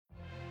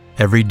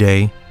Every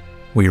day,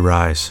 we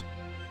rise,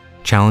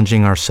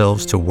 challenging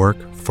ourselves to work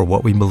for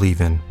what we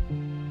believe in.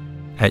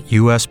 At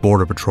U.S.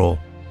 Border Patrol,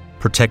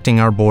 protecting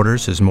our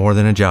borders is more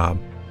than a job.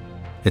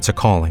 It's a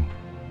calling.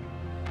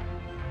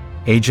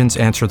 Agents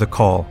answer the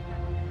call,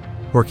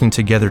 working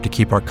together to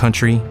keep our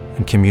country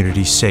and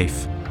communities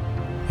safe.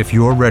 If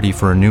you are ready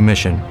for a new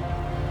mission,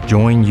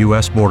 join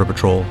U.S. Border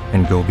Patrol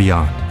and go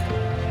beyond.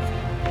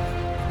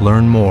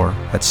 Learn more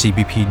at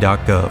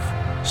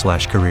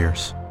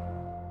cbp.gov/careers.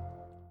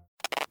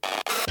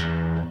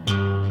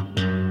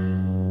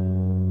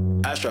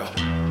 Astro,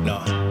 no.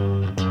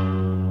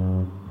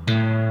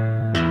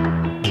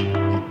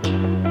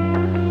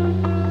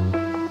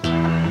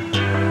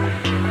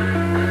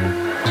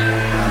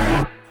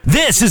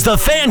 This is the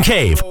Fan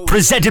Cave,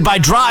 presented by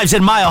Drives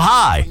at Mile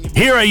High.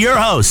 Here are your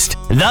hosts,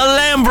 the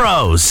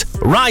Lambros,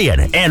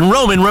 Ryan and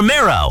Roman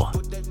Romero.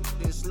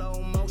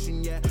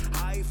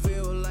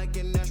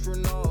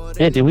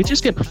 Hey, did we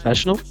just get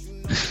professional?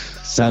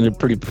 Sounded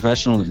pretty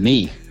professional to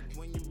me.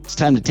 It's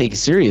time to take it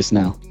serious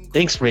now.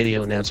 Thanks,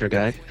 radio announcer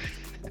guy.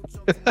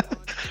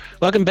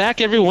 Welcome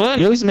back, everyone.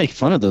 You always make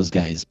fun of those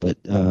guys,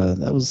 but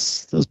that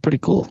was pretty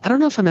cool. I don't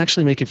know if I'm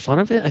actually making fun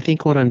of it. I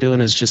think what I'm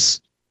doing is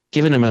just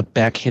giving him a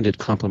backhanded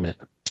compliment.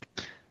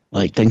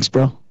 Like, thanks,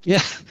 bro.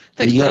 Yeah.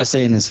 Thanks, you gotta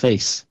say in his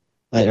face,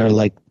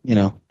 like, you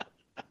know.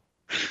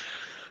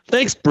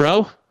 Thanks,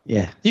 bro.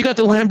 Yeah. You got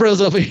the Lambros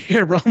over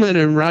here, Roman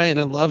and Ryan.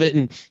 I love it.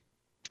 And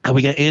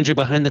we got Andrew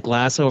behind the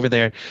glass over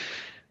there.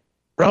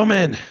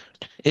 Roman,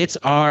 it's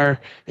a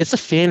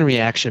fan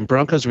reaction,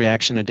 Broncos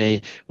reaction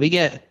today. We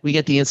get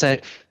the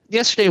insight.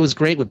 Yesterday was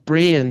great with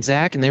Bree and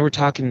Zach, and they were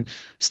talking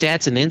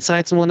stats and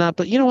insights and whatnot.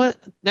 But you know what?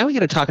 Now we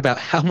got to talk about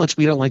how much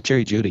we don't like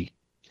Jerry Jeudy.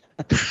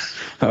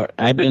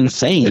 I've been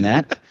saying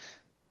that.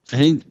 I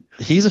think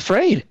he's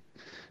afraid.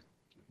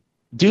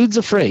 Dude's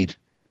afraid.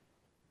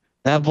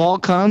 That ball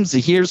comes, he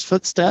hears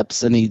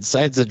footsteps, and he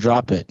decides to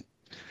drop it.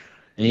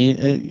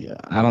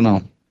 I don't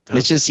know.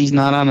 It's just he's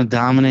not on a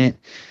dominant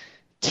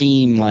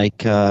team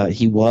like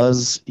he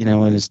was, in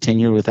his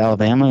tenure with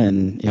Alabama,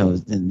 and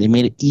they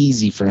made it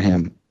easy for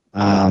him.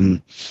 I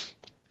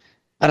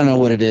don't know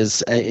what it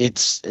is.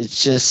 It's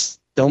just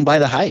don't buy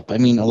the hype. I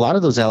mean, a lot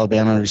of those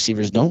Alabama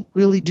receivers don't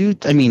really do.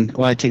 I mean,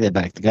 well, I take that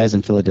back. The guys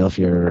in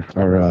Philadelphia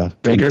are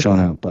showing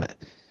out, but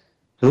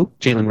who?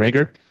 Jalen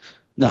Reagor?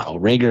 No,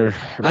 Reagor.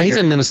 He's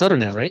in Minnesota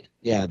now, right?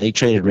 Yeah, they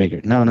traded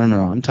Reagor. No.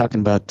 I'm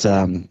talking about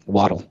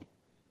Waddle.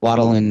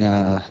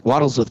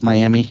 Waddle's with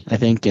Miami, I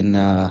think, and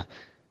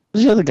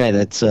who's the other guy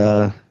that's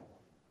the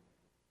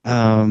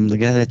guy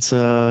that's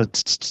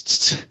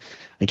I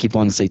keep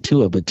wanting to say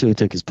Tua, but Tua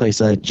took his place.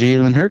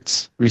 Jalen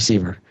Hurts,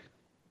 receiver.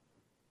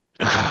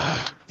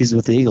 He's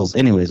with the Eagles.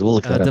 Anyways, we'll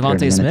look that up.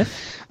 Devontae Smith?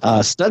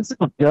 Studs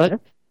good.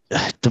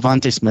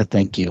 Devontae Smith,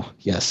 thank you.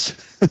 Yes.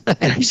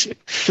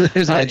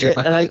 There's I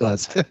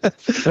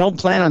don't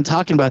plan on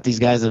talking about these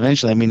guys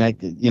eventually. I mean, it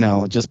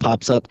just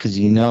pops up because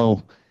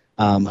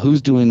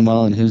who's doing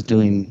well and who's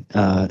doing,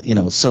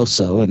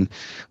 so-so. And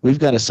we've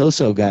got a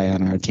so-so guy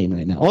on our team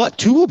right now. Oh,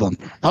 two of them.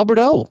 Albert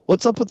O.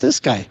 What's up with this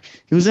guy?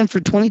 He was in for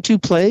 22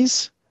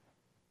 plays,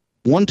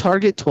 1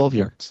 target, 12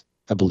 yards,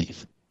 I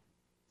believe.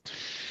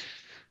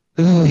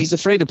 He's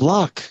afraid to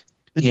block.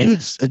 The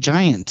dude's a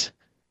giant.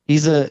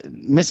 He's a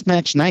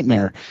mismatched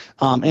nightmare.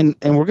 And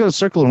we're going to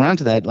circle around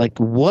to that, like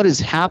what is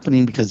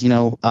happening because,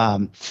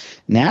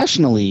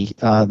 nationally,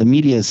 the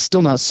media is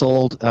still not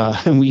sold.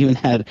 And we even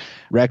had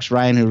Rex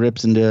Ryan who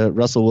rips into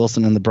Russell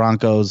Wilson and the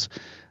Broncos.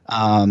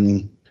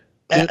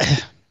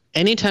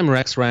 Anytime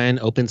Rex Ryan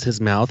opens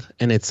his mouth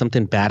and it's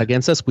something bad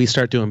against us, we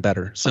start doing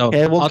better. So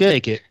I'll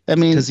take it. I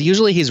mean, because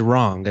usually he's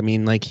wrong. I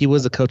mean, like he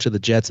was a coach of the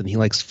Jets and he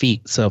likes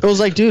feet. So it was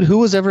like, dude, who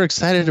was ever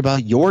excited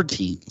about your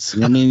teams?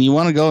 I mean, you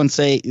want to go and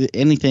say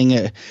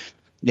anything,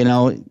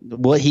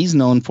 what he's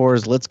known for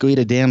is let's go eat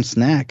a damn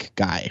snack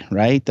guy,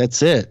 right?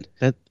 That's it.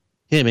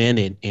 Him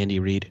and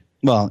Andy Reid.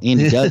 Well,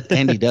 Andy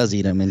does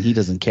eat them and he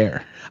doesn't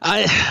care.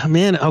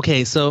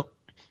 Okay. So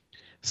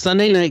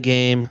Sunday night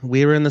game,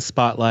 we were in the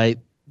spotlight.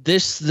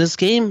 This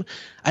game,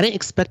 I didn't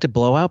expect a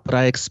blowout, but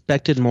I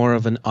expected more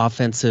of an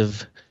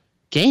offensive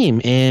game,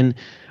 and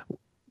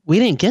we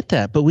didn't get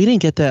that. But we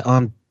didn't get that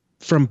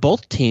from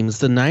both teams.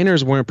 The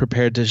Niners weren't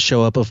prepared to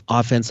show up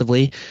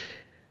offensively.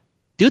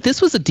 Dude,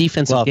 this was a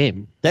defensive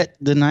game. That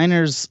the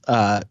Niners,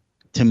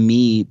 to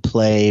me,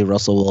 play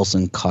Russell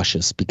Wilson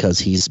cautious because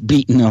he's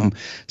beaten them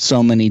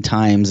so many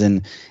times.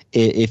 And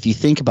if you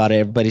think about it,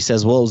 everybody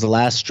says, well, it was the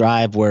last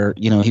drive where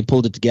he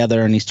pulled it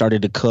together and he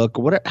started to cook,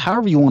 or whatever,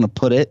 however you want to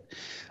put it.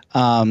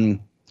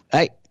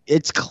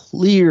 It's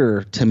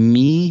clear to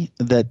me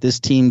that this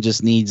team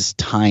just needs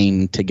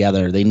time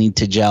together. They need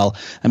to gel.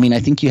 I mean, I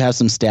think you have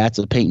some stats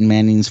of Peyton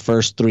Manning's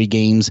first 3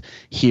 games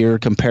here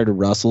compared to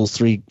Russell's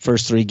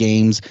first three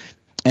games,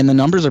 and the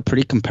numbers are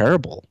pretty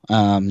comparable.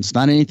 It's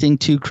not anything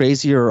too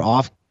crazy or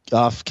off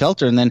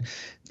kilter. And then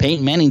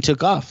Peyton Manning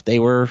took off. They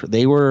never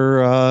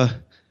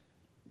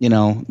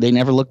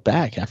looked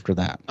back after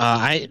that.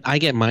 I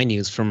get my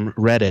news from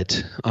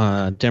Reddit,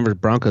 Denver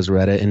Broncos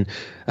Reddit, and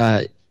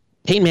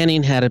Peyton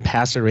Manning had a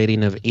passer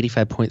rating of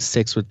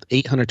 85.6 with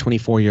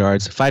 824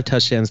 yards, 5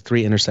 touchdowns,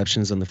 3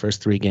 interceptions in the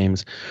first 3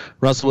 games.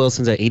 Russell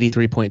Wilson's at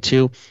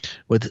 83.2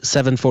 with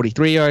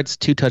 743 yards,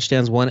 2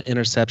 touchdowns, 1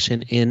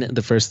 interception in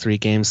the first 3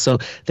 games. So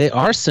they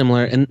are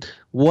similar. And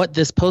what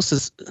this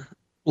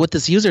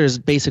user is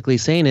basically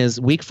saying is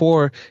week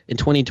 4 in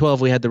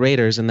 2012, we had the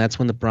Raiders, and that's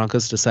when the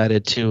Broncos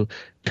decided to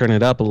turn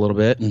it up a little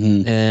bit.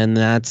 Mm-hmm. And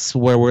that's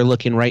where we're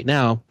looking right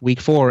now, week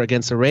 4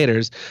 against the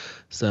Raiders.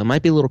 So it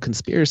might be a little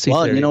conspiracy theory.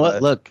 Well, you know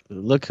what?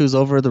 Look who's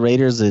over the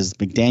Raiders is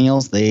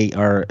McDaniels. They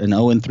are an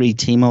 0-3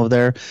 team over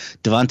there.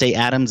 Devontae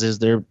Adams is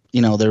their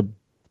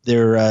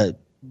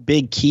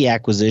big key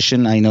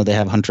acquisition. I know they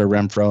have Hunter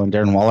Renfrow and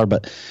Darren Waller,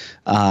 but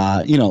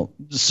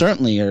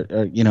certainly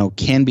are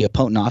can be a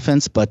potent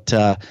offense, but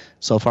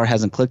so far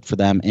hasn't clicked for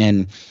them.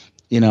 And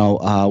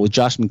with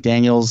Josh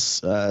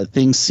McDaniels,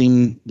 things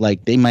seem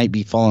like they might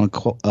be falling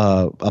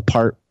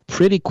apart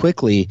pretty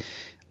quickly.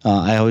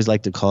 I always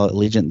like to call it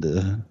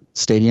Allegiant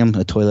Stadium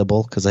a toilet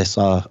bowl because I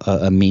saw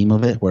a meme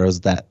of it where it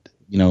was that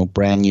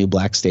brand new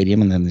black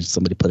stadium, and then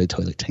somebody put a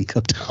toilet tank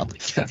up top,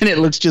 and it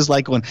looks just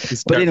like one.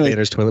 But anyway,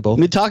 toilet bowl.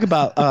 We talk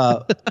about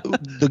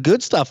the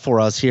good stuff for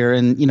us here,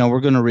 and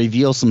we're going to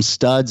reveal some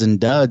studs and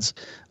duds.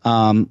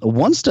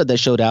 One stud that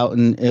showed out,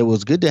 and it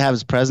was good to have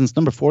his presence.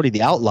 Number 40,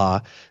 the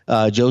Outlaw,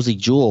 Josie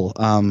Jewell.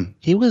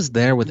 He was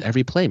there with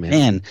every play, man.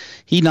 Man,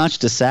 he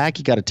notched a sack.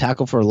 He got a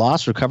tackle for a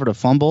loss, recovered a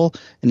fumble,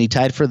 and he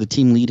tied for the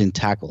team lead in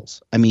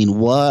tackles. I mean,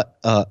 what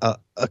a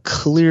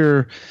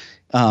clear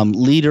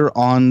leader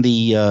on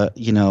the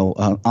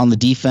on the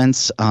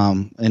defense,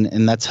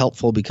 and that's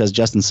helpful because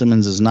Justin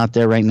Simmons is not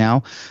there right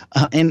now,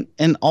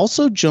 and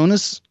also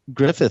Jonas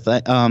Griffith.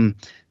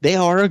 They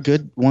are a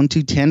good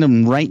 1-2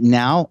 tandem right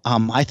now.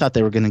 I thought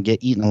they were going to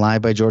get eaten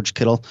alive by George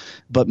Kittle,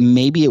 but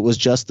maybe it was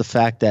just the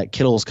fact that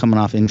Kittle was coming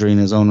off injury in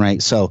his own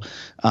right. So,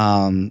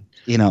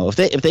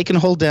 if they can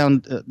hold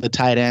down the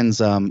tight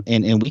ends,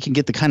 and we can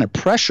get the kind of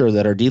pressure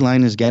that our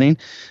D-line is getting,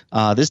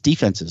 this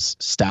defense is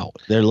stout.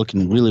 They're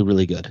looking really,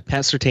 really good.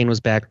 Pat Surtain was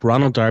back.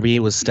 Ronald Darby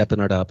was stepping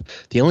it up.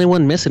 The only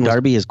one missing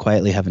Darby is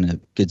quietly having a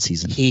good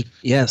season.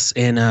 Yes,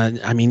 and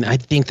I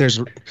think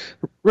there's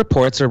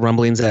reports or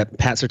rumblings that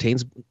Pat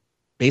Surtain's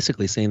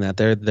basically saying that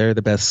they're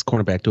the best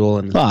cornerback duel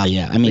in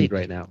the league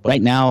right now.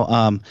 Right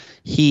now,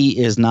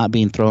 he is not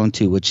being thrown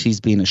to, which he's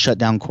being a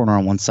shutdown corner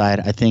on one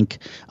side. I think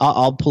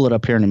I'll pull it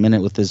up here in a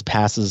minute with his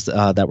passes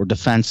that were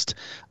defensed.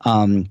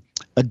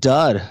 A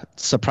dud,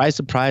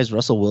 surprise,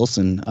 Russell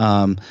Wilson.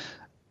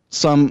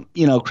 Some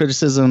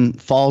criticism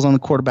falls on the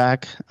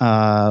quarterback.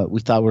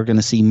 We thought we were going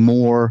to see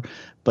more.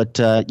 But,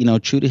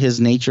 true to his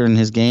nature and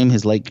his game,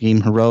 his late game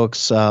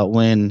heroics,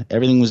 when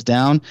everything was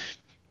down,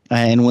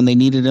 and when they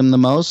needed him the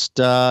most,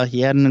 he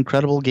had an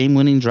incredible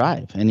game-winning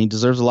drive, and he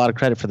deserves a lot of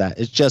credit for that.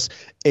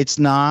 It's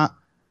not,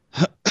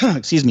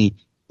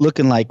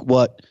 looking like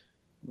what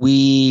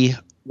we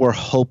were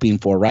hoping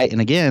for, right? And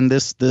again,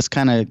 this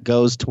kind of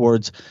goes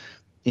towards,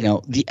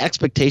 the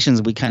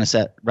expectations we kind of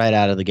set right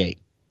out of the gate.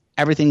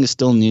 Everything is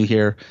still new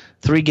here.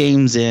 3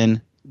 games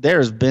in,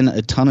 there's been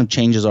a ton of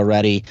changes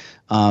already,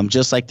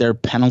 just like their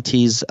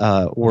penalties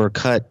were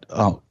cut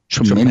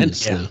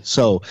tremendously. Yeah.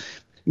 So,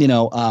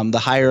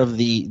 the hire of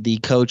the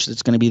coach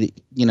that's going to be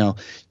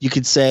you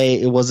could say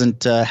it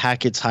wasn't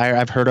Hackett's hire.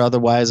 I've heard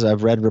otherwise.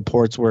 I've read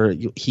reports where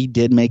he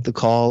did make the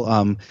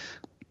call.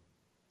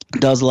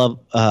 Does love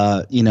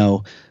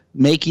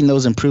making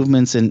those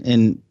improvements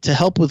and to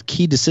help with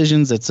key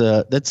decisions.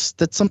 That's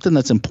something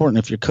that's important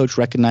if your coach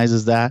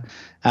recognizes that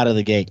out of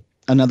the gate.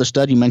 Another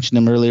stud, you mentioned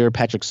him earlier,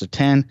 Patrick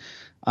Surtain.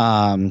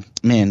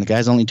 Man, the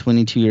guy's only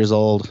 22 years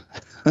old.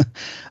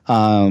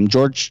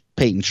 George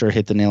Payton sure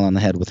hit the nail on the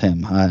head with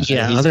him.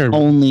 He's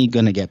only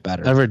going to get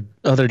better.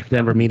 Other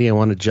Denver media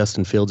wanted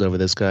Justin Fields over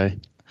this guy.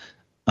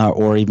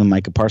 Or even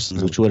Micah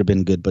Parsons, which would have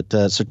been good, but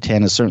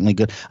Surtain is certainly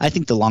good. I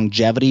think the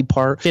longevity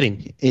part,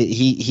 fitting.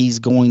 He's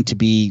going to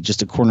be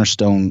just a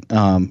cornerstone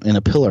and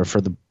a pillar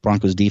for the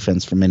Broncos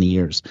defense for many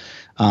years.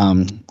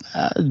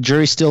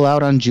 Jury's still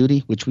out on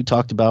Judy, which we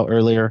talked about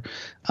earlier.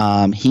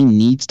 He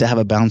needs to have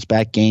a bounce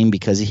back game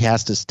because he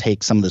has to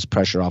take some of this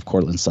pressure off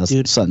Cortland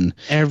Sutton.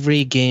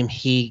 Every game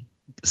he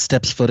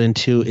steps foot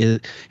into,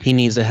 he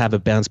needs to have a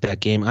bounce back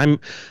game.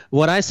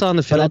 What I saw in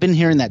the field. But I've been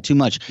hearing that too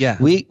much. Yeah,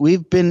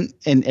 we've been,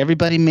 and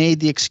everybody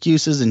made the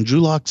excuses, and Drew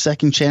Lock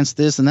second chance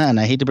this and that. And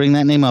I hate to bring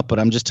that name up, but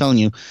I'm just telling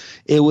you,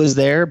 it was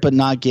there but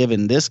not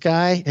given. This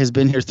guy has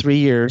been here 3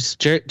 years.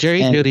 Jerry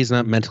Judy's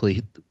not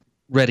mentally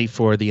ready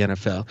for the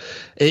NFL.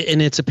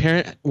 And it's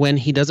apparent when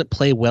he doesn't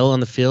play well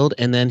on the field,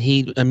 and then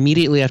he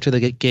immediately after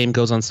the game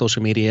goes on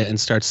social media and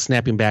starts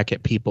snapping back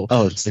at people.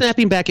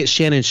 Snapping back at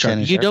Shannon Sharp.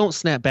 You don't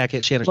snap back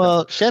at Shannon Sharp.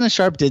 Well, Shannon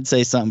Sharp did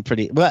say something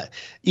pretty, but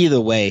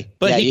either way.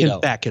 But he can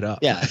back it up.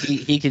 Yeah,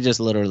 he could just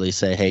literally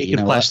say, hey, he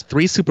can flash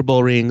 3 Super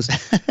Bowl rings,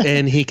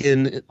 and he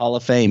can... Hall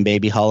of Fame,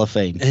 baby, Hall of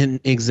Fame. And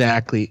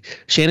exactly.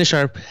 Shannon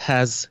Sharp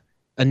has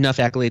enough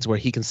accolades where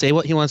he can say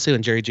what he wants to,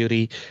 and Jerry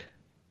Jeudy...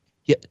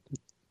 Yeah.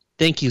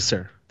 Thank you,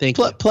 sir. Thank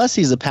you. Plus,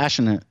 he's a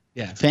passionate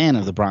fan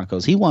of the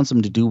Broncos. He wants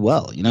them to do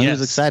well. He was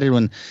excited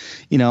when,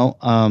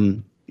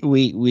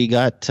 we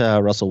got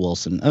Russell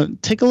Wilson.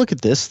 Take a look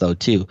at this though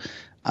too.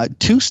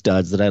 Two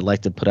studs that I'd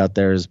like to put out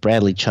there is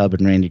Bradley Chubb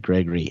and Randy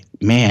Gregory.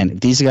 Man, if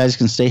these guys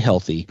can stay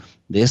healthy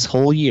this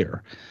whole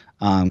year,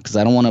 because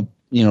I don't want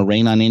to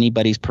rain on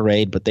anybody's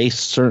parade, but they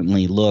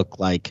certainly look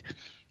like.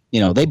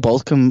 They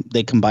both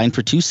they combined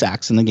for 2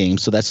 sacks in the game,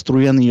 so that's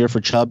 3 on the year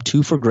for Chubb,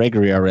 2 for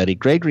Gregory already.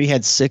 Gregory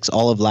had 6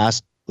 all of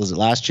last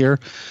year,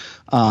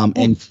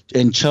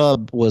 and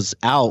Chubb was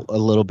out a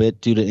little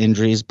bit due to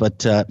injuries.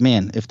 But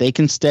man, if they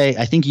can stay,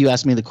 I think you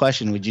asked me the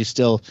question: would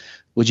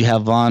you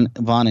have Vaughn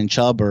and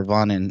Chubb or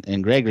Vaughn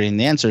and Gregory? And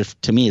the answer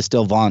to me is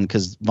still Vaughn,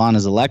 because Vaughn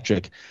is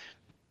electric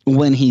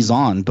when he's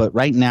on. But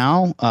right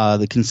now,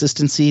 the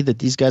consistency that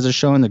these guys are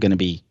showing, they're going to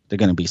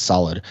be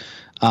solid.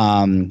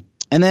 And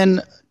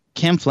then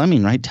Cam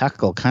Fleming, right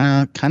tackle,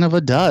 kind of a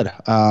dud.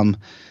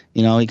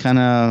 He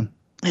that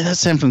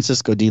San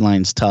Francisco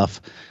D-line's tough.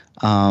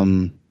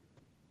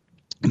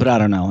 But I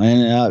don't know.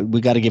 And we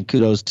got to give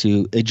kudos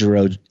to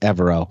Ejiro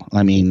Evero.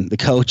 I mean, the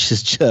coach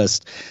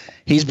is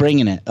he's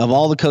bringing it. Of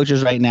all the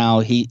coaches right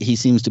now, he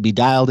seems to be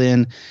dialed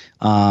in.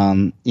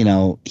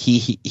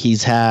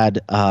 He's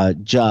had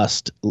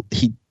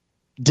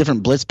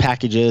different blitz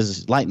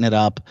packages, lighten it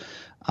up.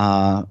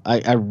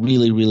 I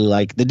really, really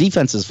like the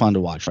defense. Is fun to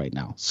watch right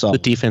now. So the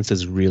defense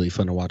is really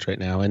fun to watch right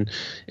now, and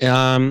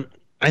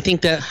I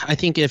think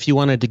if you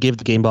wanted to give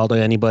the game ball to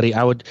anybody,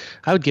 I would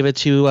give it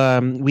to.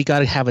 We got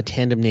to have a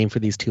tandem name for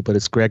these two, but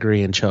it's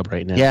Gregory and Chubb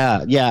right now.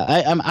 Yeah.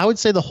 I would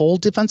say the whole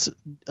defensive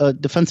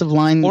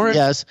line. Or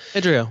yes,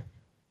 Evero.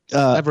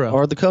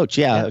 Or the coach.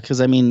 Yeah, because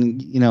I mean,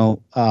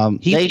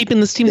 he's keeping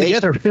this team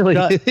together.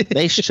 Really,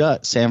 they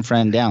shut San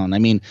Fran down. I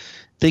mean.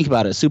 Think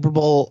about it. Super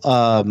Bowl,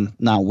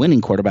 not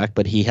winning quarterback,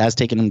 but he has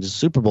taken him to the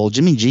Super Bowl.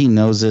 Jimmy G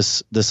knows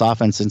this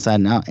offense inside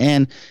and out,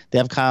 and they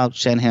have Kyle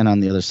Shanahan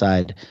on the other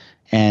side,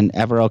 and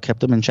Evero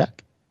kept them in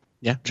check.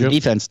 Yeah, the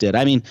defense did.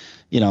 I mean,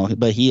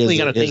 but he is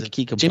a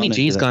key component. Jimmy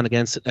G's gone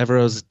against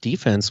Evero's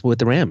defense with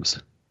the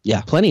Rams.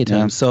 Yeah, plenty of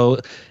times. Yeah. So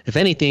if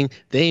anything,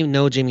 they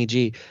know Jimmy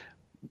G.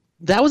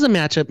 That was a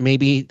matchup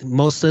maybe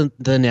most of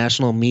the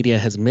national media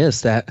has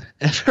missed. That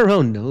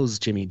Evero knows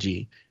Jimmy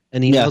G.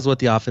 And he knows what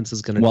the offense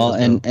is going to do. Well,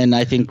 and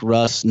I think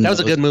Russ knows. That was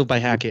a good move by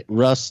Hackett.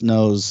 Russ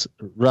knows.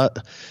 Well,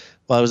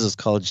 I was his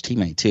college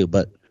teammate too,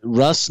 but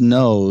Russ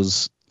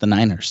knows the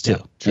Niners too.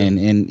 Yeah,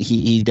 and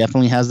he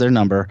definitely has their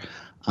number.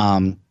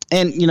 And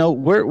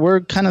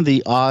we're kind of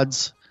the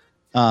odds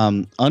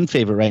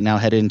unfavorite right now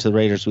headed into the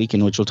Raiders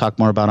weekend, which we'll talk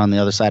more about on the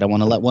other side. I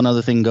want to let one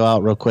other thing go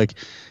out real quick.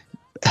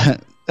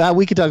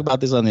 We could talk about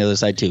this on the other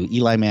side too.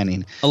 Eli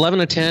Manning.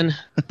 11-10,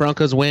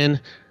 Broncos win.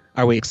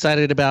 Are we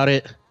excited about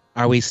it?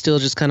 Are we still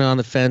just kind of on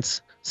the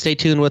fence? Stay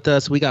tuned with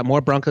us. We got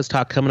more Broncos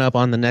talk coming up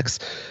on the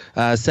next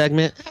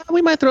segment.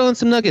 We might throw in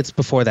some nuggets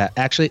before that.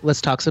 Actually, let's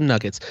talk some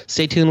nuggets.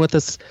 Stay tuned with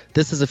us.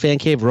 This is the Fan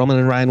Cave. Roman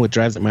and Ryan with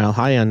Drives at Mile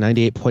High on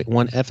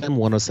 98.1 FM,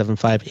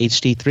 107.5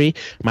 HD3,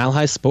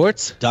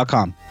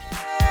 MileHighSports.com.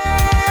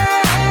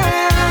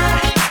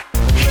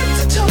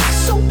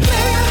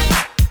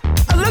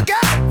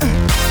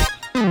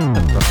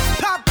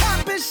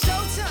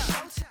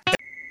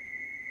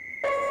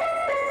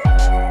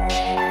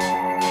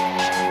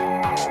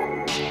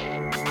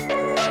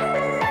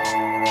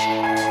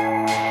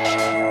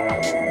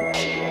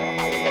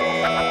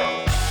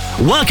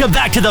 Welcome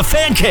back to the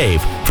Fan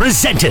Cave,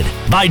 presented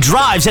by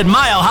Drives at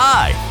Mile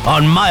High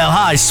on Mile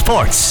High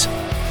Sports.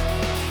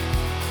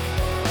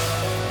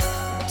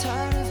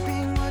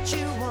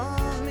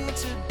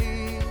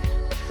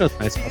 What's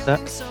nice about that?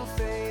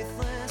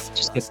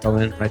 Just get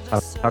going right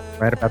talk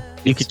right about.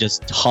 You could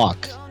just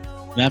talk.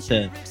 You don't have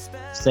to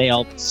say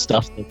all the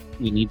stuff that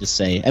we need to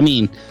say. I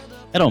mean,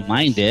 I don't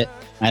mind it.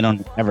 I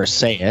don't ever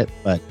say it,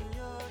 but.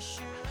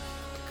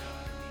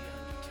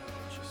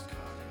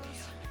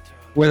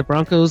 Were the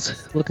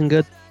Broncos looking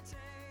good?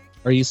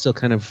 Or are you still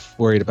kind of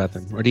worried about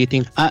them? Or do you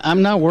think...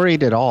 I'm not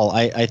worried at all.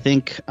 I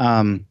think...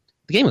 the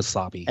game was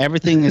sloppy.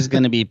 Everything is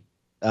going to be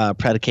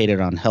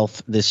predicated on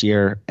health this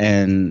year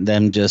and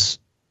them just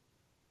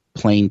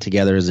playing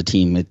together as a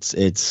team.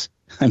 It's.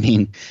 I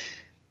mean,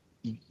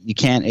 you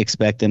can't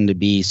expect them to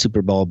be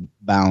Super Bowl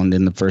bound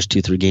in the first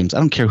 2-3 games. I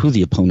don't care who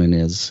the opponent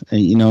is.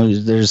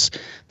 There's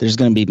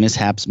going to be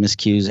mishaps,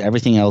 miscues,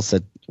 everything else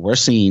that we're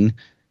seeing.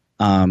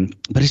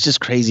 But it's just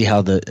crazy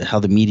how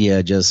the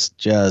media just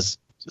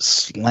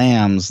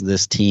slams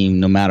this team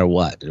no matter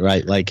what,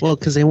 right? Like, well,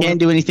 because they can't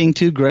do anything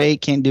too great,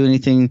 can't do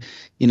anything,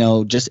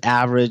 just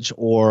average,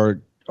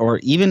 or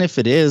even if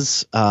it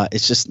is,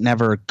 it's just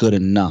never good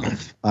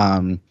enough.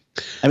 I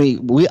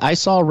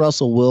saw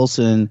Russell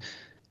Wilson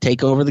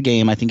take over the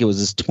game. I think it was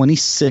his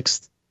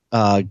 26th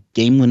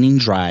game-winning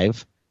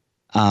drive,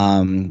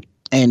 and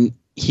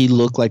he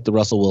looked like the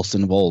Russell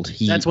Wilson of old.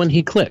 That's when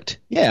he clicked.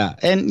 Yeah,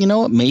 and you know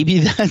what? Maybe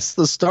that's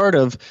the start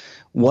of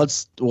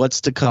what's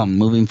to come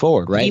moving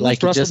forward, right? He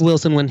was Russell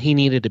Wilson when he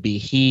needed to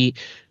be.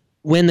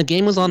 When the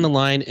game was on the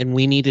line and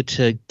we needed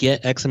to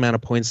get X amount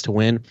of points to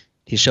win,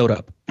 he showed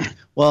up.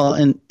 Well,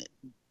 and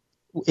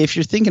if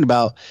you're thinking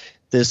about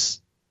this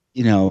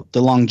the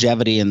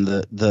longevity and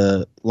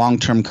the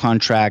long-term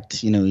contract.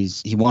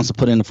 He wants to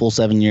put in a full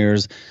 7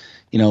 years.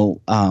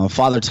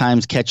 Father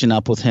Time's catching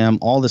up with him.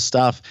 All this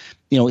stuff.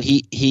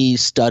 He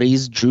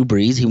studies Drew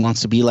Brees. He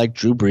wants to be like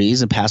Drew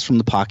Brees and pass from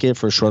the pocket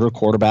for a shorter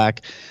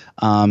quarterback.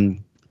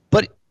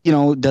 But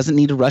doesn't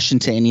need to rush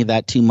into any of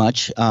that too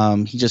much.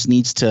 He just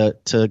needs to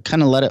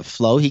kind of let it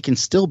flow. He can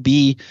still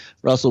be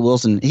Russell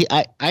Wilson.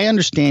 I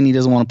understand he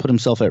doesn't want to put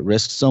himself at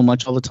risk so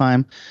much all the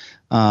time.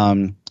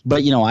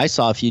 But I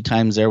saw a few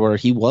times there where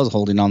he was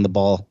holding on the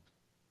ball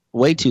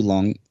way too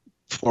long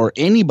for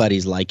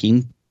anybody's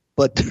liking.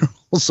 But there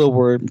also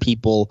were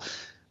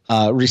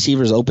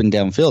receivers open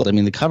downfield. I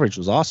mean, the coverage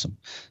was awesome.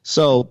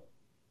 So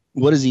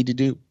what is he to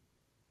do?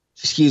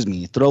 Excuse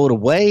me, throw it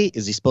away?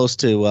 Is he supposed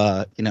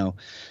to,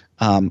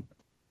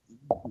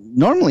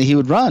 normally he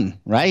would run,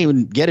 right? He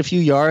would get a few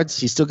yards.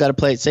 He's still got to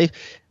play it safe.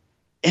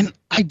 And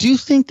I do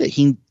think that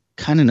he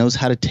kind of knows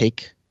how to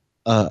take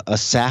a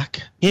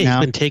sack. Yeah, now.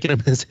 He's been taking him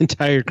his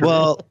entire career.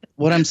 Well,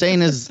 what I'm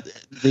saying is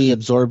the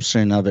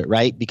absorption of it,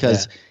 right?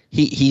 Because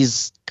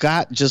he's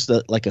got just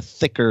a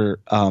thicker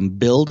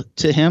build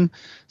to him,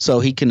 so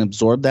he can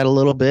absorb that a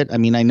little bit. I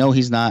mean, I know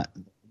he's not,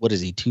 what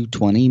is he,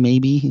 220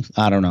 maybe?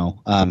 I don't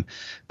know.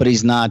 But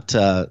he's not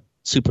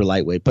super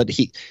lightweight. But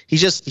he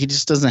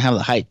just doesn't have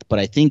the height. But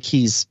I think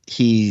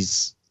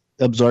he's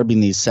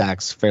absorbing these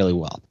sacks fairly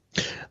well.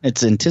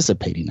 It's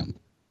anticipating them.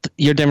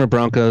 Your Denver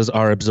Broncos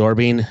are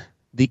absorbing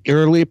the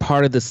early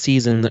part of the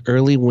season. The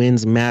early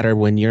wins matter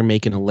when you're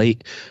making a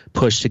late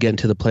push to get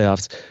into the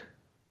playoffs.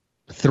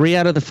 3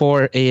 out of the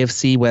 4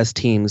 AFC West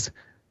teams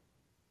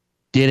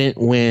didn't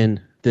win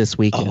this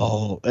weekend.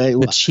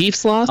 The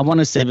Chiefs lost. I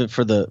want to save it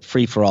for the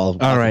free-for-all of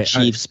the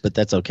Chiefs, but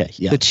that's okay.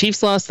 Yeah. The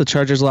Chiefs lost, the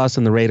Chargers lost,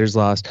 and the Raiders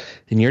lost.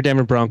 And your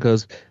Denver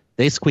Broncos,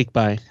 they squeaked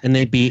by, and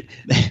they beat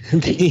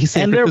and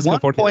they're 1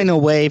 point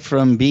away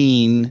from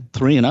being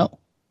 3-0.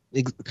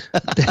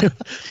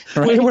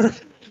 Right?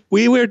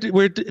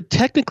 We're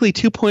technically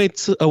 2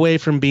 points away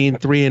from being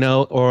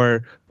 3-0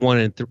 or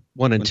 1-2.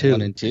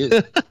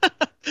 1-2.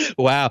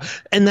 Wow.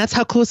 And that's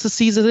how close the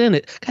season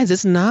is. Guys,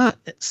 it's not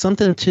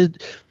something to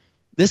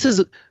 – this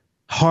is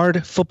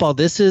hard football.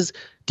 This is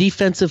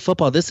defensive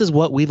football. This is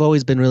what we've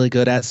always been really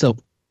good at. So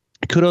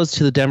kudos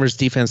to the Denver's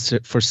defense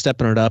for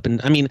stepping it up. And,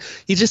 I mean,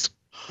 you just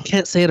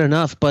can't say it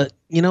enough. But,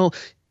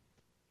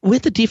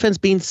 with the defense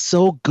being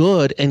so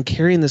good and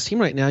carrying this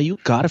team right now, you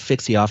got to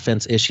fix the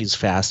offense issues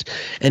fast.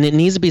 And it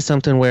needs to be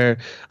something where,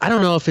 I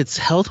don't know if it's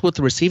health with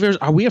the receivers.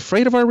 Are we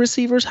afraid of our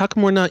receivers? How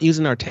come we're not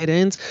using our tight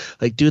ends?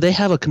 Like, do they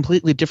have a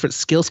completely different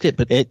skill set?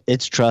 But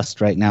it's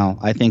trust right now.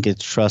 I think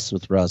it's trust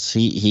with Russ.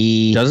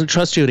 He doesn't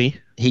trust Judy.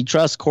 He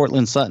trusts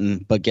Cortland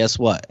Sutton, but guess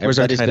what? Where's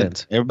our tight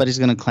ends? Everybody's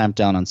going to clamp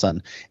down on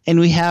Sutton. And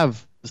we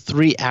have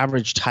 3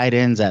 average tight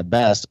ends at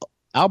best.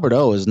 Albert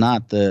O is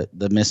not the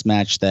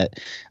mismatch that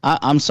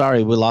I'm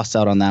sorry we lost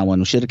out on that one.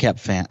 We should have kept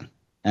Fant,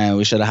 and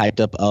we should have hyped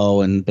up O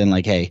and been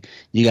like, hey,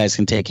 you guys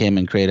can take him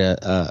and create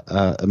a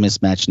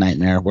mismatch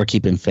nightmare. We're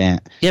keeping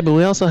Fant. Yeah, but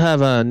we also have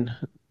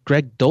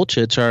Greg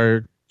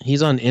Dulcich.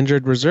 He's on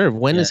injured reserve.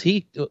 When is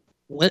he?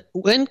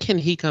 When can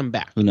he come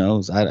back? Who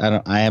knows?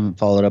 I haven't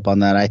followed up on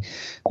that.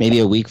 Maybe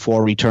a week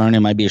 4 return. It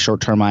might be a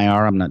short-term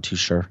IR. I'm not too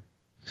sure.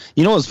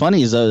 You know what's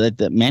funny is that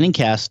the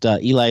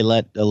Manningcast, Eli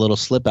let a little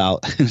slip out.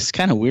 It's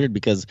kind of weird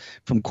because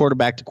from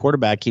quarterback to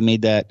quarterback, he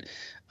made that.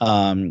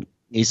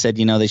 He said,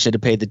 they should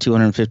have paid the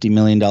 $250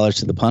 million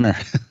to the punter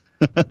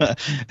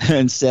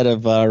instead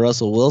of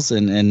Russell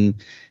Wilson. And,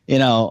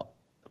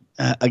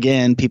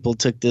 again, people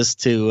took this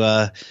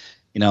to,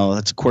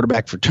 it's a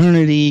quarterback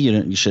fraternity.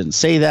 You shouldn't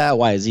say that.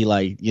 Why is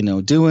Eli,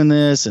 doing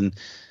this? And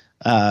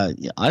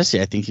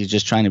honestly, I think he's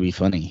just trying to be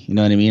funny. You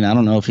know what I mean? I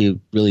don't know if he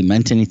really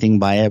meant anything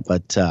by it,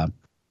 but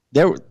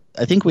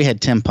I think we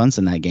had 10 punts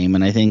in that game,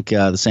 and I think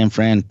the San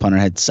Fran punter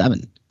had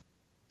 7.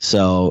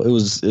 So it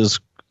was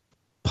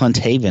punt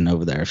haven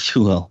over there, if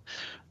you will,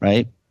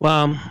 right?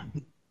 Well,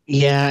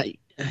 yeah,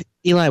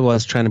 Eli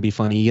was trying to be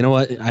funny. You know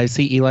what I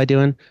see Eli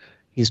doing?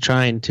 He's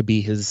trying to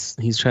be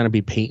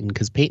Peyton,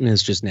 because Peyton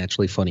is just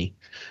naturally funny.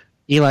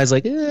 Eli's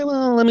like,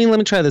 well, let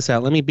me try this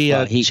out. Let me be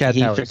Chad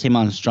Powers. He came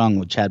on strong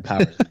with Chad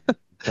Powers.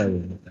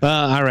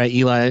 All right,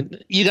 Eli,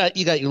 you got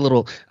your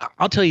little.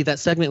 I'll tell you that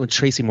segment with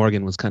Tracy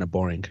Morgan was kind of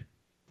boring.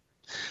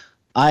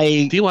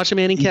 Do you watch a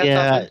Manning Cat?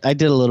 Yeah, I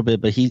did a little bit,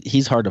 but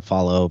he's hard to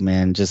follow,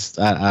 man. Just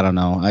I don't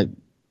know. I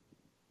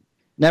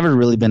never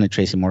really been a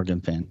Tracy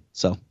Morgan fan,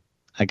 so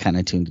I kind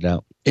of tuned it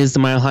out. Is the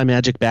Mile High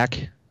Magic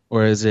back,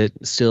 or is it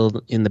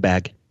still in the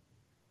bag?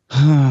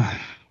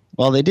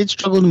 Well, they did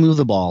struggle to move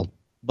the ball,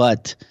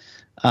 but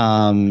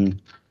I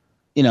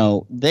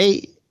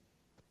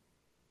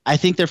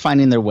think they're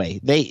finding their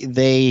way.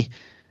 They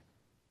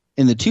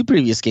in the 2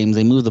 previous games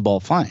they moved the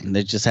ball fine.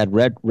 They just had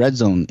red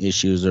zone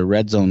issues or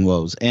red zone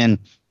woes. And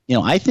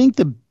I think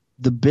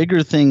the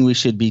bigger thing we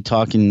should be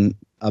talking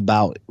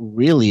about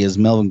really is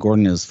Melvin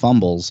Gordon and his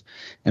fumbles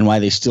and why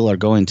they still are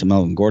going to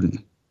Melvin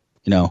Gordon.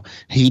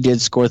 He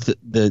did score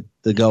the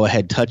go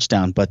ahead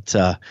touchdown, but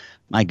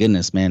my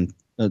goodness, man,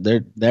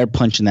 they're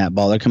punching that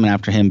ball. They're coming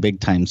after him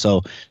big time.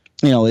 So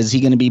is he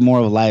going to be more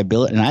of a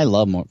liability? And I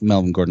love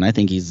Melvin Gordon. I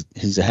think he's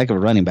a heck of a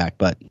running back,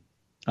 but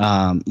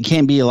you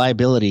can't be a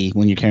liability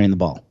when you're carrying the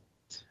ball.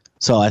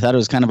 So I thought it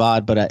was kind of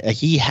odd, but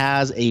he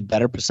has a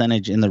better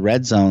percentage in the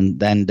red zone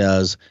than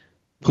does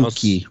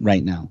Pookie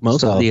right now.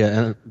 Most of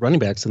the running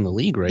backs in the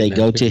league right now. They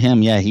go to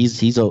him. Yeah,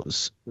 he's a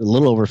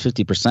little over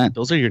 50%.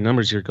 Those are your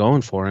numbers you're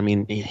going for. I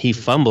mean, he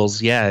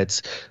fumbles. Yeah,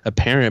 it's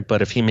apparent,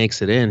 but if he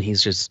makes it in,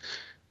 he's just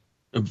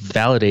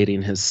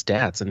validating his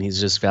stats and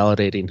he's just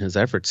validating his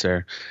efforts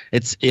there.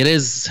 It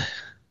is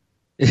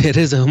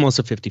almost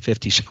a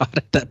 50-50 shot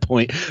at that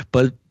point,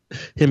 but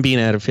him being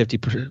at a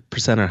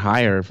 50% or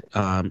higher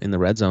in the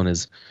red zone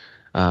is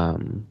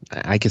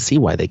I can see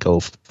why they go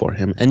for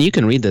him. And you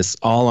can read this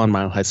all on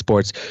Mile High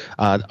Sports.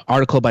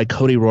 Article by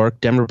Cody Rourke.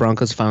 Denver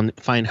Broncos find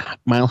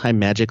Mile High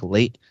magic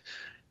late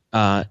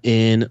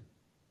in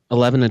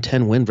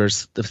 11-10 win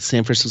versus the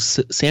San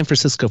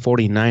Francisco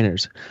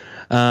 49ers.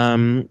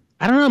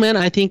 I don't know, man.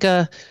 I think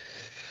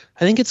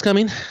it's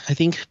coming. I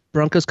think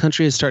Broncos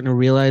country is starting to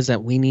realize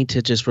that we need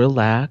to just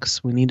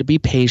relax. We need to be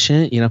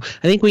patient. I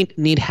think we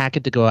need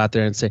Hackett to go out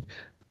there and say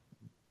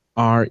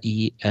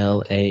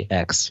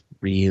RELAX,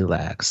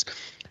 relax.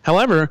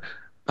 However,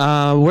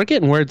 we're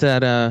getting word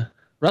that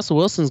Russell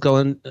Wilson's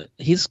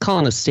he's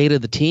calling a state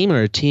of the team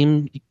or a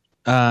team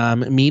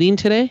meeting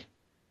today.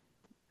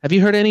 Have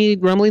you heard any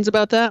rumblings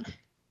about that?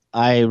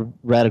 I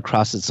read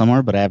across it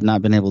somewhere, but I have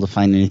not been able to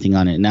find anything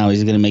on it. Now, is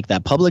he going to make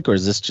that public, or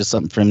is this just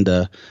something for him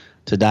to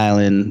dial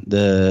in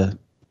the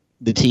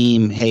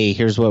team? Hey,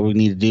 here's what we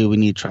need to do. We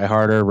need to try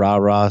harder,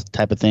 rah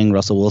type of thing.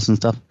 Russell Wilson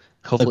stuff.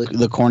 Hopefully,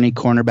 the corny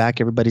cornerback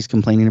everybody's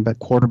complaining about,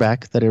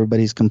 quarterback that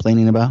everybody's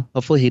complaining about.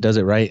 Hopefully, he does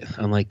it right,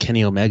 unlike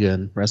Kenny Omega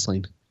in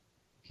wrestling.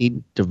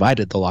 He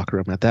divided the locker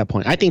room at that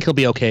point. I think he'll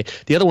be okay.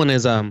 The other one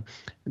is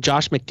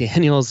Josh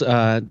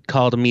McDaniels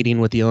called a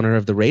meeting with the owner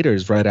of the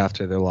Raiders right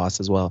after their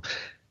loss as well.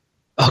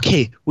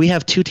 Okay, we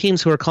have two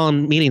teams who are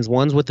calling meetings.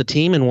 One's with the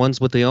team and one's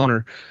with the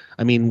owner.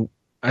 I mean,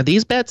 are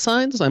these bad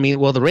signs? I mean,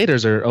 well, the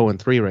Raiders are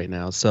 0-3 right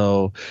now,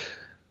 so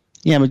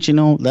yeah, but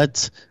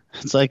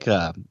it's like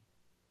a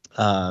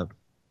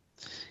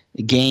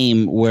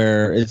game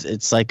where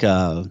it's like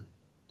they're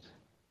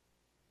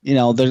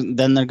going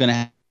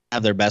to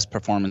have their best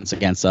performance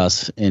against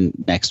us in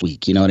next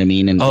week. You know what I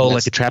mean? And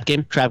like a trap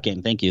game? Trap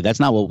game. Thank you.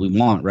 That's not what we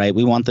want, right?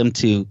 We want them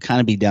to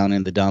kind of be down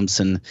in the dumps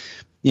and,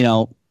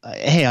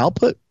 hey, I'll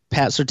put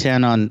Pat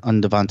Surtain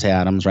on Devontae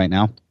Adams right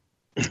now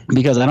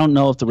because I don't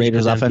know if the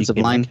Raiders offensive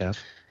line,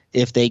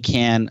 if they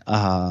can,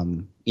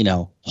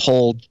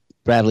 hold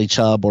Bradley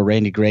Chubb or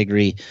Randy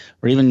Gregory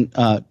or even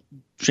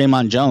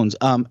Draymond Jones.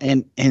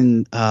 And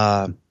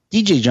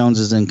DJ Jones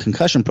is in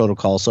concussion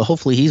protocol, so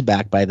hopefully he's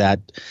back by that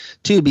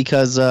too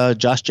because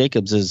Josh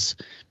Jacobs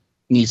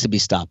needs to be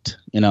stopped.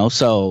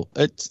 So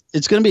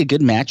it's going to be a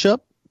good matchup,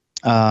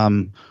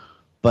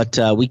 but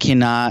we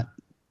cannot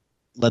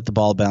let the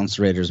ball bounce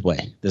the Raiders'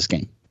 way this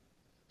game.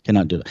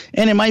 Cannot do it.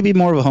 And it might be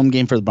more of a home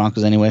game for the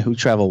Broncos anyway, who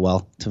travel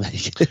well to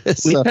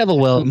Vegas. We travel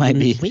well. It might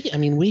be. We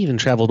even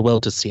traveled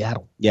well to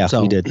Seattle. Yeah,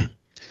 so we did.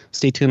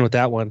 Stay tuned with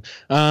that one.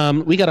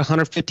 We got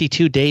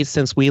 152 days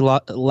since we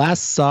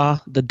last saw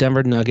the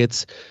Denver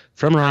Nuggets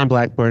from Ryan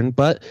Blackburn,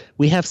 but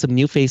we have some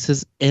new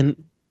faces,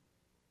 and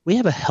we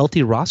have a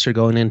healthy roster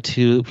going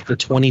into the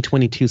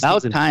 2022 season.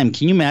 About time.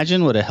 Can you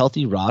imagine what a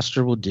healthy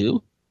roster will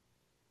do?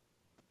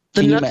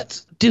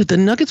 The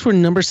Nuggets were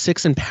number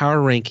 6 in power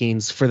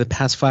rankings for the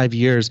past 5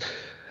 years,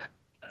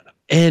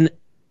 and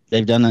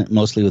they've done it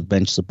mostly with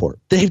bench support.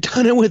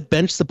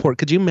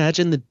 Could you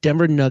imagine the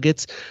Denver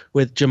Nuggets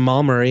with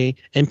Jamal Murray,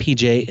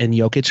 MPJ, and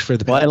Jokic for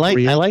the past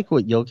 3 years? I like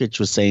what Jokic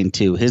was saying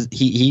too.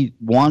 He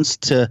wants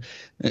to,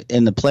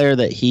 and the player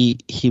that he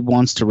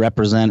wants to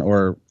represent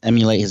or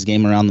emulate his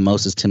game around the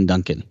most is Tim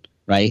Duncan.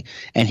 Right.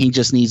 And he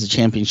just needs the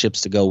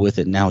championships to go with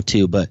it now,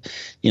 too. But,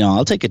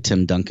 I'll take a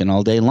Tim Duncan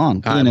all day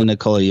long and a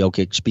Nikola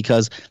Jokic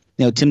because,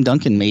 Tim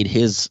Duncan made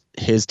his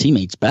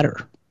teammates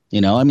better.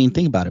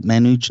 Think about it.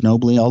 Manu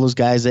Ginobili, all those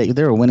guys, they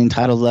were winning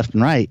titles left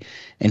and right.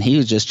 And he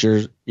was just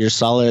your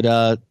solid,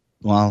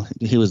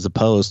 he was the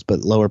post, but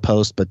lower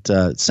post,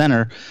 but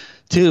center,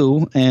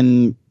 too.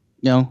 And,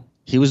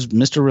 he was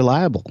Mr.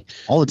 Reliable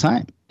all the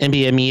time.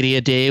 NBA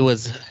Media Day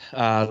was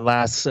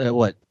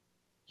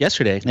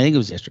yesterday. I think it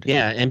was yesterday.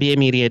 Yeah, NBA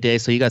Media Day.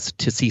 So you got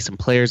to see some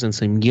players in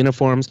some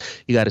uniforms.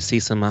 You got to see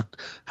some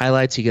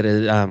highlights. You got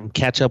to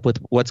catch up with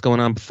what's going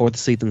on before the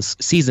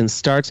season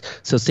starts.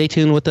 So stay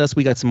tuned with us.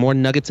 We got some more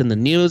Nuggets in the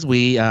news.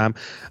 We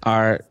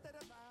are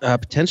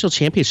potential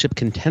championship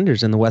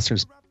contenders in the Western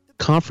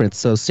Conference.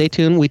 So stay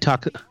tuned. We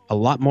talk a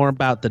lot more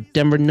about the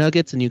Denver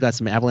Nuggets, and you got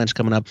some Avalanche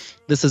coming up.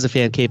 This is a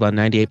Fan Cave on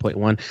 98.1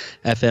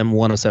 FM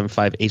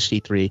 107.5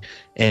 HD3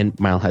 and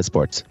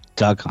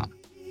MileHighSports.com.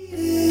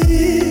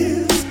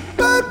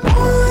 But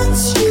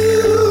once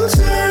you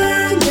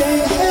turn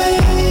the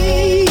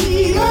haters,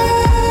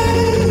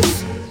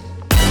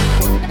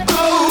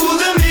 oh,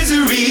 the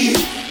misery.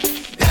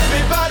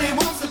 Everybody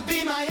wants to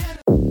be my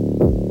enemy.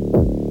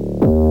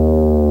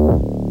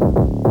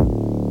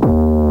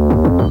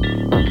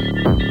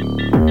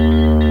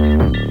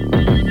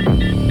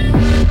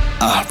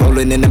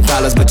 and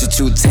Impalas, but you're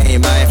too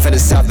tame. I ain't from the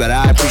South, but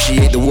I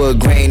appreciate the wood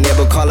grain.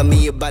 Never calling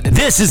me about the.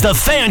 This is the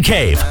Fan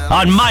Cave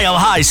on Mile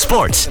High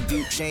Sports.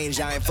 Change,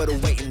 I ain't for the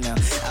waiting now.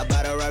 I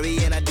bought a Rari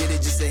and I did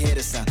it just to hit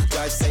a sound.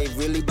 Drive safe,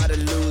 really about to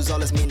lose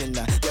all its meaning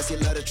now. Guess you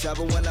love to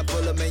travel when I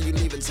pull up and you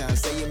leaving town.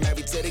 Say you're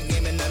married to the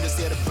game and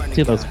understand the front.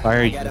 See those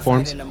fire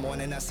uniforms?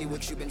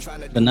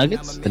 The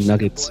Nuggets? The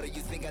Nuggets.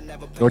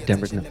 Your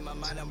Denver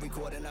Nuggets.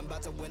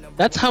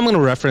 That's how I'm going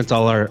to reference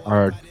all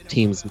our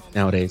teams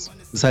nowadays,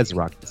 besides the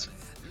Rockies.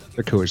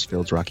 They're Coors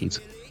Field's Rockies.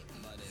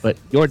 But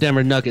your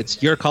Denver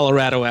Nuggets, your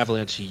Colorado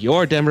Avalanche,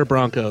 your Denver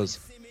Broncos,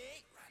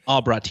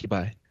 all brought to you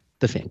by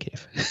the Fan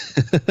Cave.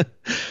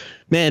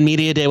 Man,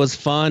 Media Day was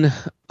fun.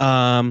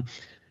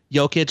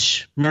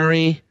 Jokic,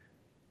 Murray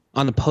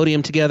on the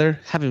podium together,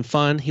 having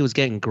fun. He was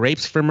getting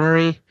grapes for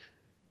Murray,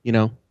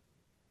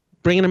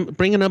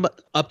 bringing him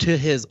up to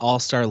his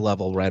all-star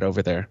level right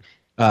over there.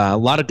 A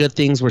lot of good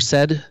things were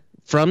said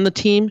from the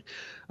team.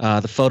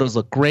 The photos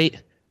look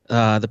great.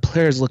 The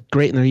players look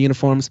great in their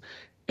uniforms.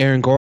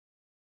 Aaron Gordon.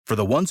 For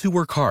the ones who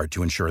work hard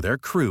to ensure their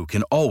crew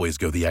can always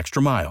go the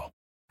extra mile,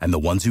 and the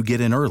ones who get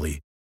in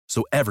early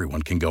so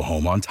everyone can go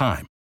home on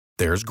time,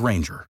 there's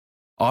Grainger,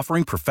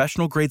 offering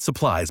professional-grade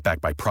supplies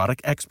backed by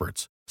product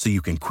experts so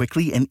you can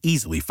quickly and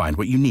easily find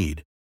what you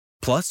need.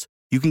 Plus,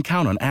 you can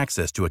count on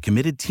access to a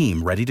committed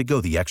team ready to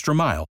go the extra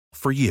mile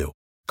for you.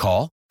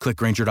 Call, click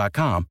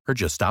Grainger.com, or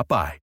just stop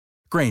by.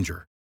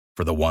 Grainger,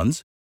 for the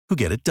ones who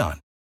get it done.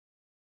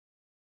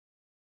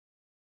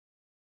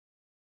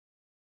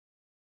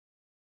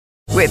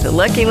 With the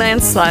Lucky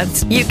Land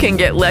Slots, you can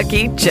get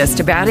lucky just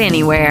about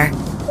anywhere.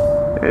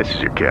 This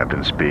is your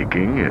captain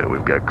speaking.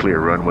 We've got clear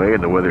runway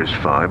and the weather's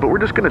fine, but we're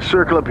just going to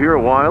circle up here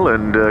a while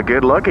and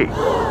get lucky.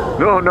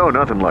 No,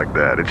 nothing like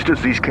that. It's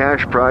just these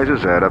cash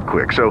prizes add up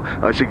quick. So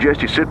I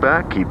suggest you sit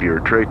back, keep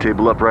your tray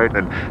table upright,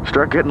 and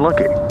start getting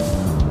lucky.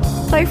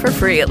 Play for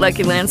free at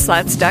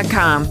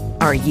LuckyLandSlots.com.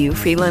 Are you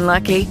feeling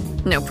lucky?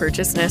 No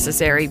purchase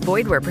necessary.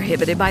 Void where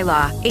prohibited by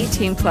law.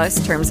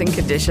 18+ terms and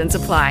conditions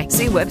apply.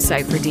 See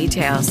website for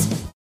details.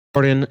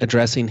 Gordon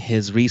addressing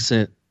his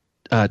recent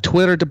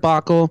Twitter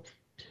debacle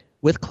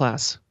with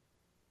class.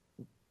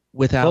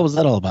 Without What was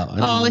that all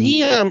about?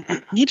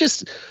 He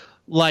just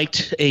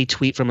liked a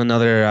tweet from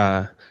another.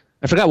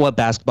 I forgot what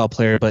basketball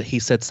player, but he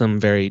said something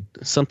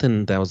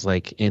that was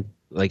like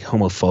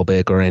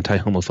homophobic or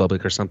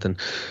anti-homophobic or something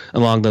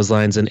along those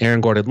lines, and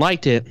Aaron Gordon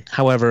liked it.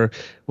 However,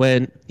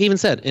 when he even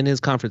said in his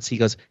conference, he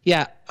goes,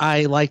 "Yeah,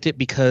 I liked it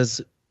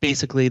because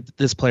basically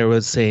this player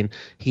was saying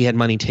he had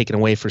money taken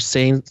away for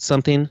saying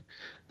something.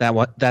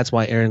 That's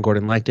why Aaron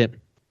Gordon liked it."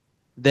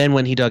 Then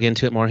when he dug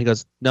into it more, he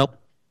goes, "Nope,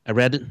 I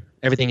read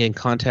everything in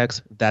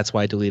context. That's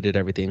why I deleted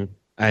everything.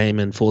 I am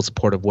in full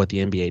support of what the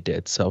NBA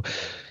did." So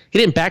he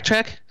didn't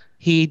backtrack.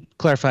 He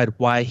clarified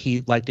why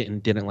he liked it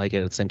and didn't like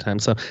it at the same time.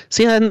 So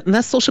see, and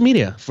that's social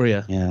media for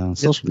you. Yeah,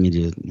 social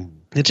media. Yeah.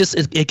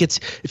 It gets,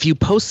 if you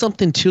post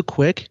something too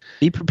quick,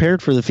 Be prepared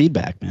for the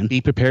feedback, man.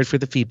 be prepared for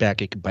the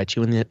feedback. It could bite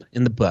you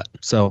in the butt.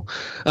 So,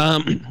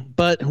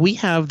 but we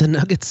have the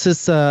Nuggets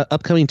this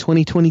upcoming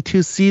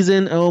 2022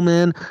 season. Oh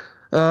man,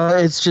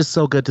 it's just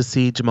so good to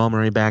see Jamal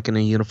Murray back in a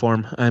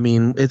uniform. I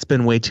mean, it's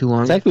been way too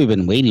long. It's like we've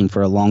been waiting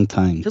for a long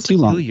time. Feels Too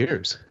like long. 2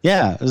 years.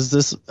 Yeah, is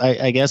this?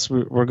 I guess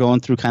we're going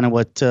through kind of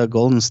what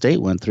Golden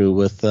State went through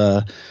with,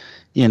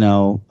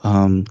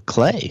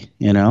 Clay.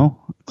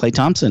 Clay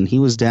Thompson. He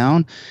was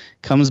down,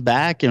 comes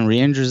back and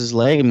re-injures his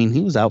leg. I mean, he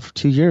was out for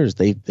 2 years.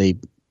 They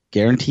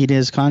guaranteed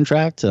his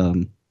contract.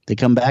 They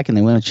come back and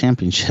they win a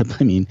championship.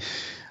 I mean,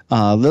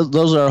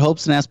 those are our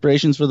hopes and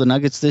aspirations for the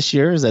Nuggets this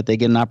year, is that they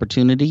get an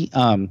opportunity.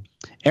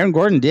 Aaron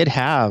Gordon did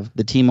have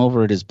the team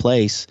over at his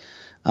place.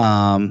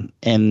 And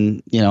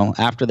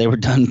after they were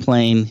done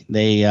playing,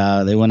 they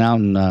went out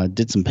and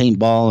did some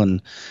paintball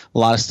and a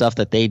lot of stuff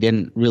that they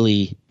didn't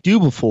really do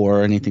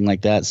before or anything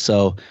like that.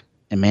 So,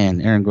 and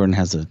man, Aaron Gordon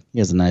has a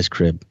nice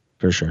crib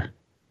for sure.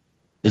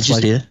 Did you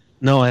see it?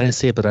 No, I didn't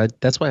see it, but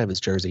that's why I have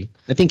his jersey.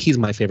 I think he's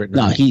my favorite.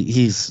 No,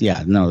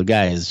 the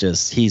guy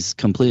is he's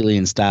completely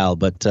in style.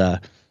 But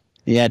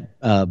he had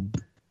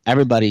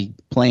everybody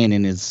playing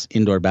in his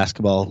indoor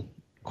basketball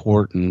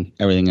court and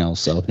everything else.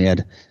 So they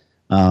had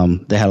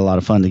a lot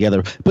of fun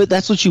together. But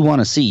that's what you want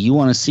to see. You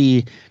want to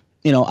see,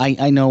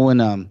 I know when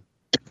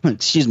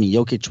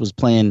Jokic was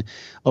playing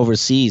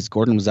overseas,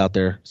 Gordon was out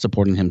there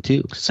supporting him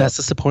too. So that's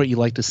the support you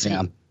like to see.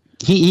 Yeah.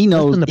 He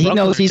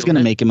knows he's going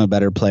to make him a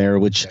better player,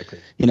 which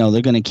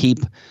they're going to keep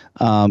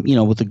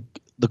with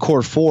the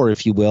core four,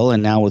 if you will,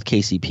 and now with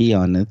KCP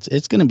on,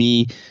 it's going to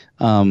be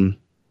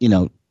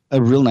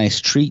a real nice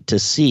treat to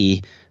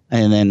see.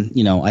 And then,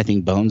 I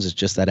think Bones is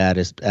just that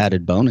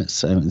added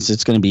bonus. I mean,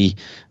 it's going to be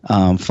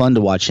fun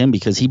to watch him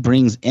because he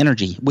brings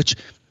energy, which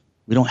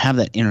we don't have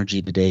that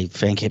energy today,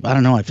 Fan Cave. I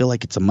don't know. I feel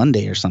like it's a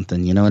Monday or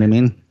something. You know what I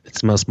mean?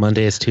 It's most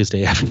Mondays,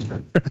 Tuesday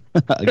after.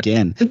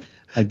 Again.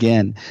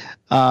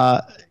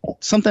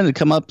 Something to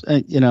come up,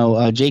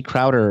 Jay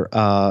Crowder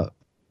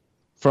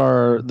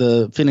for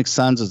the Phoenix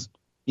Suns is,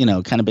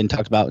 kind of been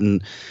talked about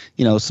in,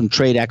 some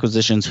trade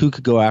acquisitions. Who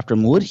could go after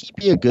him? Would he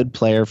be a good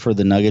player for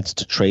the Nuggets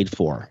to trade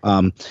for?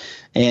 And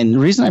the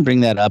reason I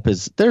bring that up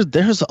is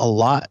there's a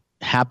lot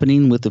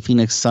happening with the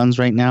Phoenix Suns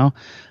right now,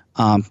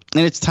 and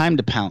it's time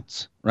to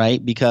pounce,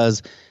 right?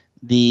 Because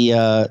the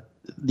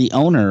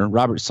owner,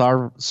 Robert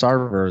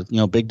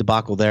Sarver, big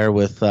debacle there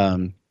with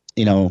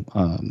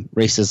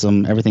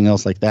racism, everything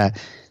else like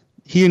that.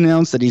 He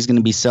announced that he's going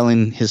to be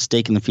selling his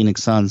stake in the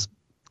Phoenix Suns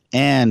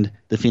and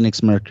the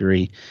Phoenix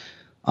Mercury.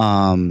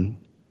 And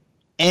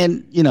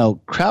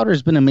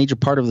Crowder's been a major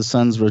part of the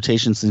Suns'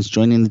 rotation since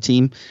joining the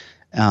team.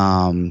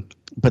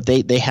 But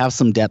they have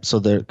some depth, so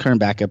their current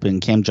backup in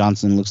Cam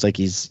Johnson looks like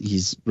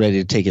he's ready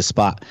to take his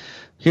spot.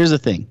 Here's the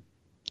thing.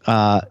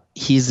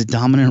 He's a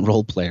dominant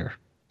role player,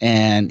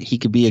 and he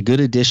could be a good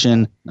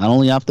addition, not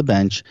only off the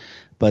bench,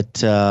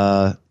 but,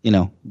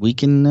 we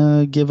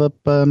can give up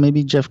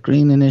maybe Jeff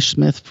Green and Ish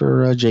Smith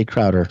for Jay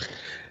Crowder.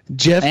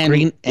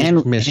 Green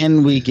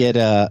and we get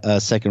a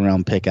second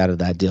round pick out of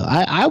that deal.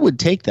 I would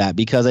take that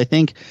because I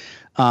think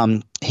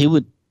he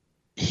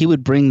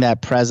would bring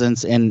that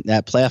presence and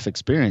that playoff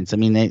experience. I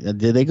mean, did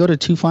they go to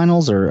 2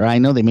 finals, or I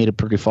know they made it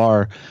pretty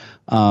far.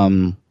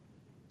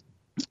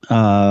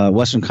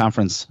 Western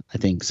Conference, I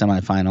think,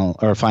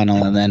 semifinal or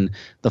final, and then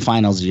the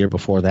finals the year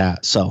before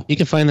that. So you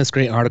can find this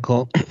great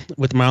article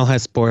with Mile High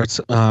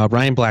Sports.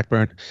 Ryan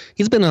Blackburn,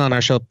 he's been on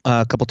our show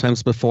a couple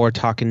times before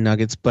talking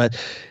Nuggets, but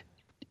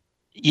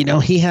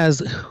he has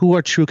who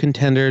are true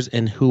contenders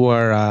and who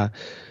are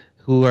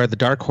the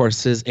dark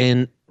horses,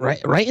 and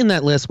right in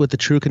that list with the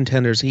true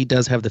contenders, he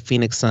does have the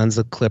Phoenix Suns,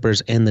 the Clippers,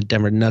 and the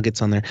Denver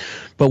Nuggets on there.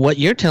 But what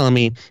you're telling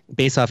me,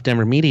 based off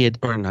Denver Media,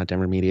 or not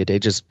Denver Media Day,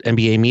 just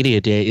NBA Media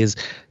Day, is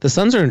the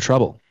Suns are in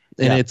trouble.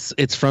 And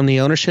it's from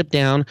the ownership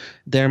down.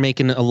 They're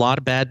making a lot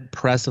of bad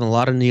press and a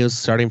lot of news,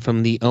 starting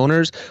from the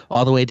owners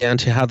all the way down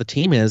to how the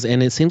team is.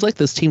 And it seems like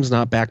this team's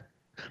not back.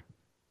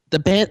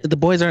 The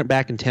boys aren't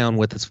back in town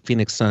with the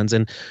Phoenix Suns.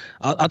 And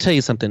I'll tell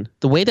you something.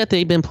 The way that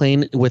they've been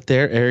playing with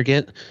their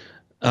arrogant,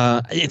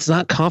 it's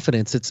not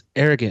confidence, it's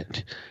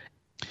arrogant.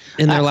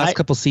 In their last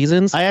couple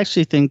seasons, I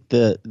actually think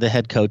the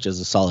head coach is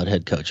a solid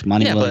head coach.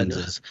 Monty Williams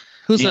is.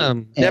 Who's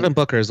Devin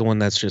Booker is the one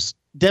that's just.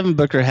 Devin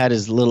Booker had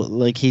his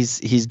little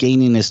he's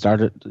gaining his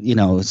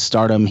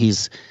stardom.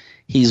 He's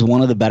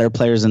one of the better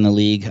players in the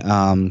league.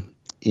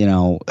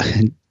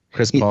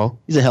 Chris Paul.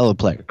 He's a hell of a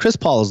player. Chris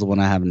Paul is the one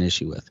I have an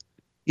issue with.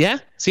 Yeah.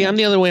 See, I'm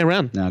the other way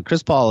around. No,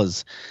 Chris Paul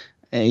is.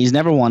 He's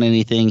never won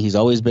anything. He's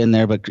always been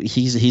there, but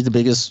he's the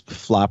biggest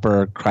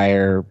flopper,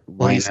 crier.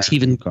 Well, he's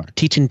even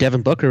teaching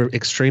Devin Booker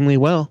extremely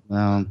well.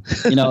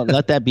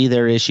 Let that be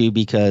their issue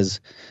because,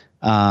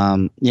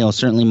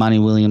 certainly Monty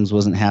Williams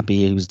wasn't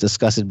happy. He was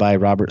disgusted by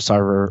Robert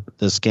Sarver,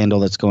 the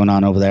scandal that's going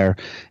on over there,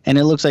 and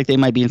it looks like they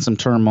might be in some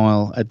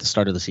turmoil at the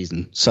start of the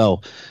season.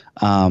 So,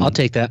 I'll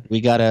take that.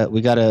 We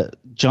gotta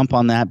jump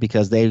on that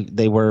because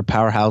they were a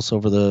powerhouse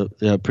over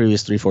the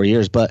previous 3-4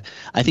 years. But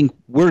I think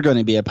we're going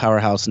to be a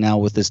powerhouse now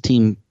with this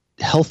team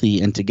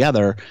healthy and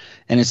together,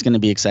 and it's going to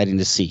be exciting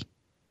to see.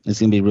 It's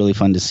going to be really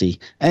fun to see.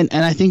 And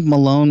I think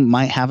Malone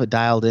might have it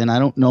dialed in. I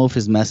don't know if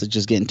his message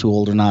is getting too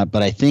old or not,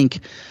 but I think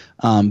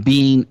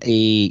being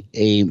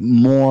a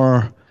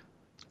more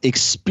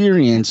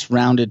experienced,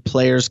 rounded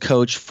players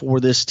coach for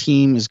this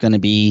team is going to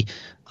be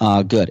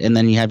good. And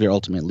then you have your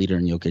ultimate leader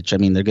in Jokic. I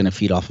mean, they're going to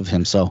feed off of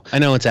him. So I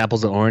know it's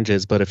apples and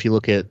oranges, but if you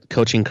look at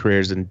coaching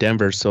careers in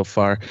Denver so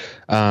far,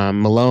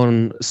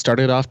 Malone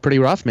started off pretty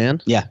rough,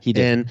 man. Yeah, he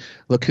did. And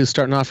look who's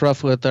starting off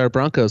rough with our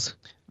Broncos.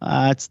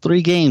 It's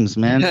 3 games,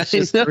 man. It's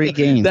just 3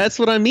 games. That's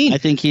what I mean. I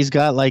think he's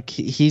got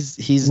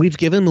he's. We've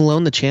given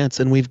Malone the chance,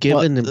 and we've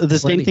given him the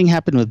same thing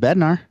happened with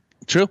Bednar.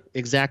 True,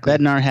 exactly.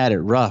 Bednar had it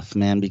rough,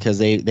 man, because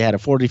they had a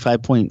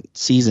 45-point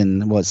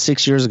season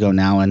 6 years ago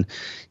now, and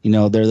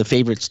they're the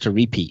favorites to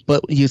repeat.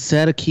 But you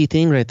said a key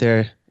thing right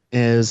there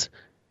is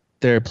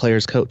they're a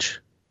player's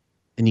coach,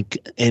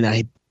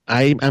 and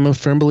I'm a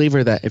firm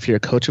believer that if you're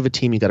a coach of a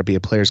team, you got to be a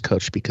player's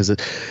coach because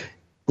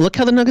look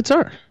how the Nuggets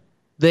are.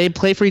 They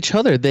play for each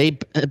other. They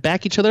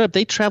back each other up.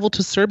 They travel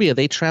to Serbia.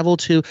 They travel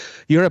to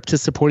Europe to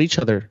support each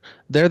other.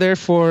 They're there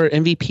for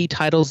MVP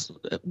titles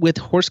with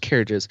horse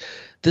carriages.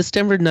 This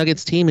Denver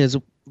Nuggets team is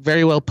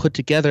very well put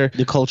together.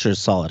 The culture is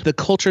solid.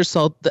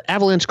 The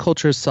Avalanche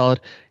culture is solid.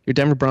 Your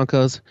Denver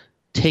Broncos,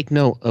 take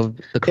note of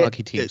the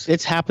Kroenke teams.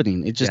 It's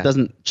happening. It just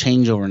doesn't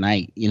change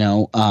overnight,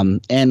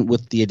 and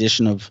with the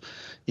addition of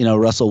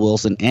Russell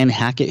Wilson and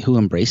Hackett, who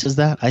embraces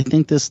that, I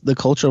think the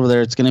culture over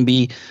there, it's going to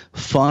be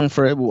fun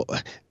for it.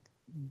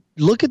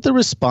 Look at the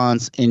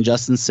response in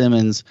Justin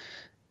Simmons.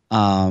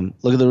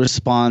 Look at the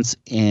response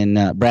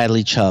in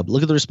Bradley Chubb.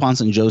 Look at the response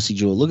in Josie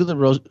Jewell. Look at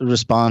the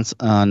response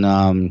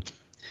on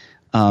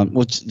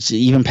which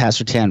even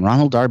Pastor Tan.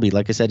 Ronald Darby,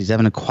 like I said, he's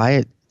having a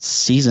quiet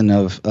season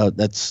of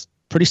that's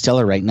pretty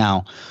stellar right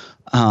now.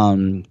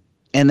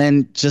 And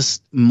then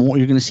just more,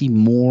 you're going to see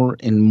more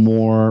and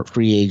more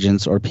free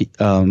agents or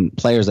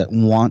players that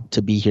want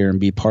to be here and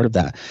be part of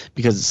that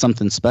because it's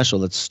something special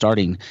that's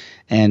starting.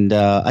 And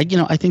I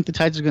think the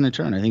tides are going to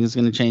turn. I think it's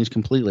going to change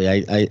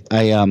completely.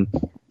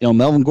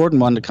 Melvin Gordon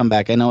wanted to come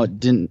back. I know it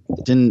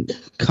didn't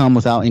come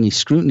without any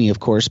scrutiny, of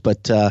course,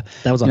 but that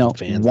was on the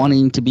fans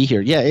wanting to be here.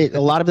 Yeah,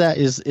 a lot of that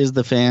is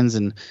the fans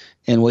and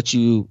what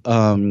you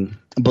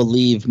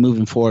believe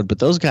moving forward. But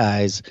those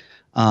guys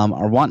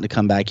are wanting to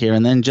come back here,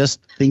 and then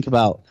just think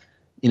about,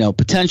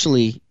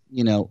 potentially,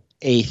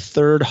 a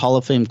third Hall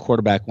of Fame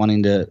quarterback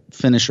wanting to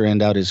finish or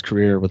end out his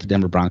career with the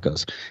Denver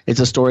Broncos. It's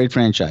a storied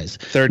franchise.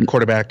 Third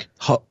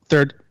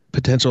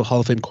potential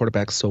Hall of Fame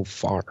quarterback so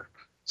far.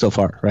 So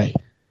far, right?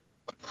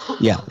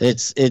 Yeah,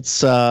 it's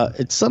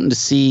something to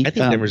see. I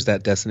think Denver's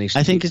that destination.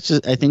 I think it's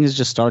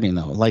just starting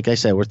though. Like I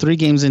said, we're 3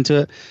 games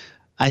into it.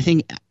 I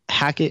think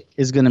Hackett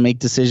is going to make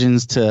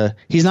decisions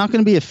he's not going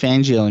to be a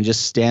Fangio and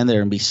just stand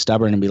there and be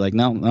stubborn and be like,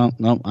 no,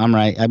 I'm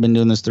right. I've been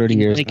doing this 30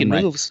 years. Making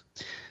moves.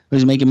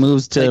 He's making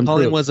moves to improve.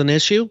 Calling was an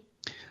issue.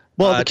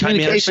 Well, the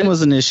communication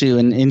was an issue,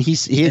 and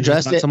he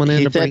addressed it. Someone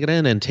in to bring it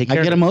in and take care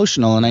of it. I get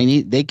emotional,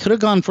 and they could have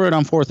gone for it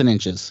on 4th and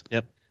inches.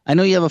 Yep. I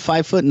know you have a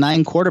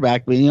 5'9"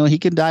 quarterback, but he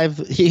could dive.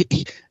 He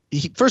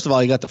first of all,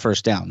 he got the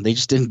first down. They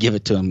just didn't give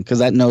it to him because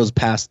that nose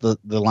passed the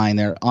line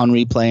there on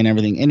replay and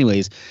everything.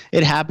 Anyways,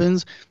 it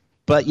happens.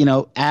 But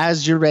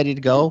as you're ready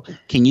to go,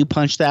 can you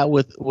punch that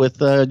with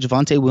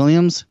Javonte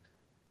Williams?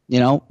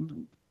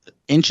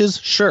 Inches,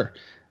 sure.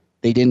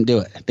 They didn't do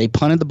it. They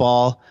punted the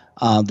ball.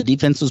 The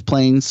defense was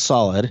playing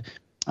solid.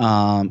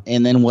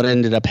 And then what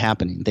ended up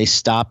happening? They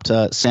stopped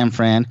San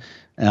Fran.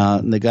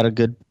 They got a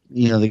good.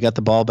 They got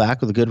the ball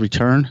back with a good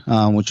return,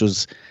 which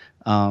was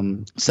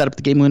set up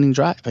the game-winning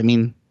drive. I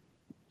mean,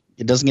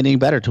 it doesn't get any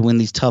better to win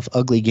these tough,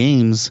 ugly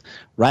games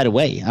right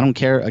away. I don't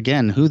care,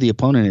 again, who the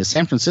opponent is.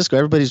 San Francisco,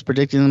 everybody's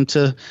predicting them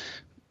to,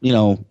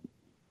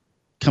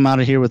 come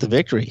out of here with a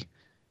victory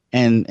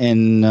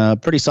and a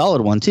pretty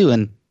solid one, too.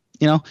 And,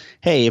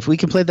 hey, if we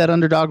can play that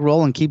underdog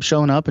role and keep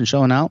showing up and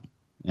showing out,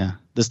 yeah,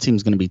 this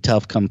team's going to be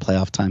tough come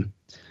playoff time.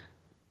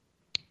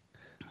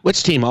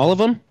 Which team? All of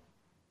them?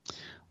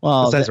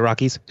 Well, besides the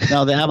Rockies.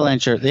 No, the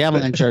Avalanche are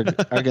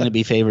going to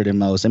be favored in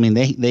most. I mean,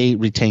 they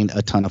retained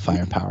a ton of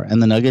firepower,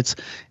 and the Nuggets,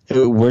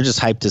 we're just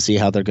hyped to see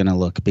how they're going to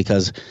look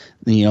because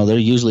they're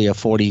usually a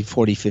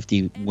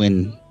 50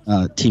 win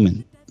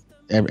team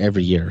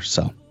every year.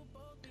 So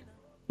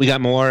we got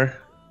more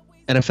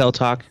NFL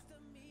talk.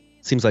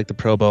 Seems like the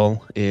Pro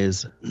Bowl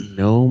is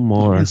no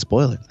more. Can't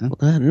spoil it.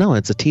 Huh? No,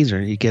 it's a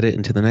teaser. You get it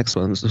into the next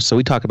one. So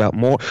we talk about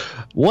more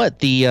what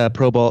the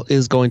Pro Bowl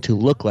is going to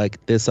look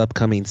like this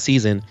upcoming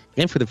season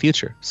and for the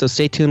future. So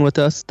stay tuned with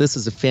us. This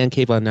is the Fan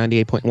Cave on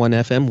 98.1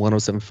 FM,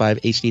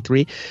 107.5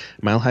 HD3,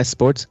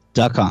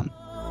 MileHighSports.com.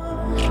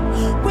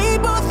 We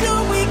both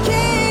knew we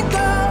can't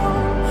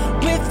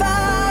go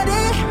without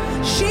it.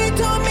 She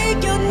told me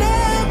you'll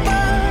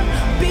never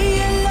be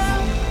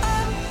alone.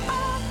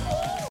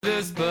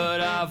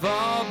 But I've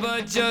all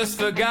but just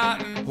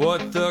forgotten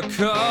what the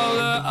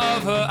color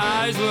of her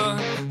eyes were,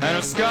 and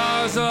her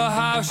scars or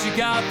how she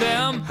got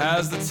them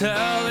has the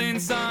telling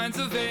signs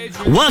of age.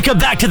 Welcome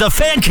back to the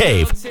Fan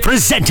Cave,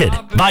 presented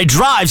by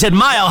Drives at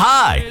Mile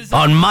High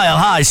on Mile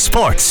High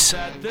Sports.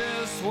 That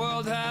this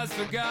world has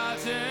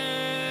forgotten.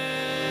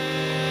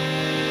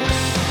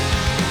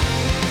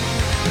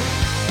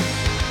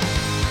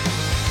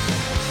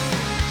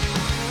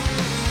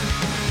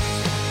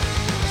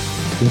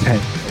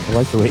 I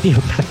like the radio.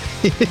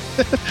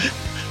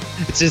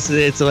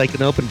 It's like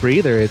an open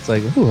breather. It's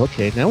like, ooh,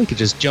 okay, now we could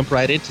just jump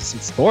right into some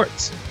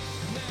sports.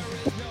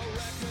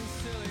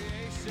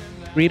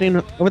 Reading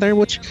over there,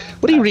 what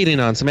are you reading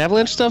on? Some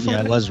Avalanche stuff?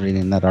 Yeah, I was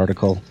reading that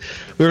article.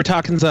 We were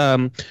talking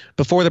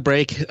before the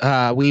break.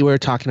 We were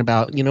talking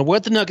about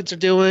what the Nuggets are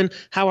doing,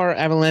 how our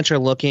Avalanche are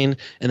looking,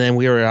 and then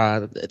we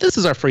were. This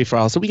is our free for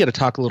all, so we got to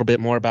talk a little bit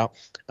more about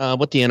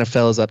what the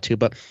NFL is up to.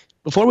 But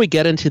before we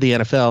get into the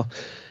NFL,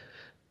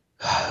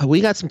 we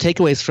got some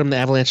takeaways from the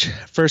Avalanche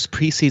first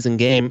preseason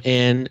game,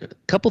 and a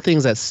couple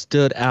things that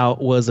stood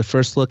out was the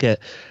first look at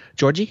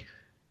Georgie.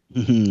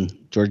 Mm-hmm.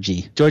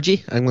 Georgie.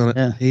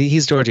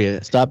 He's Georgie.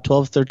 Stopped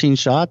 12-13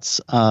 shots.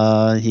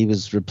 He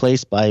was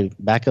replaced by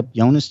backup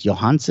Jonas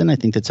Johansson. I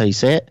think that's how you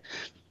say it.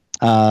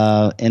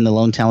 And the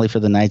lone tally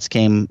for the Knights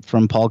came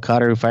from Paul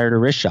Cotter, who fired a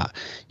wrist shot.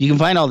 You can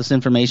find all this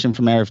information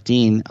from Arif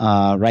Dean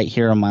right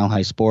here on Mile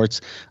High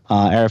Sports.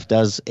 Arif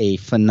does a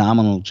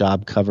phenomenal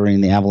job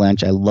covering the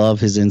Avalanche. I love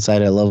his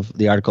insight. I love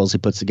the articles he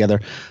puts together.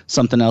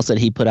 Something else that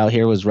he put out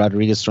here was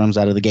Rodriguez storms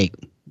out of the gate.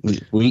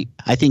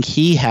 I think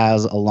he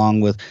has,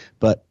 along with,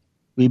 but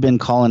we've been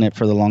calling it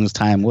for the longest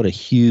time. What a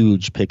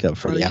huge pickup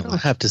for the Avalanche. You don't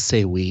have to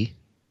say we.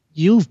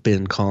 You've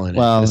been calling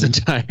it this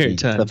entire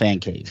time. The Fan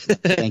Cave. The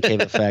Fan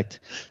Cave effect.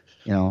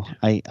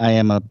 I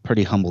am a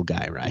pretty humble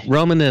guy, right?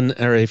 Roman and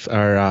Arif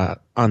are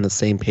on the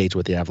same page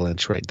with the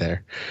Avalanche right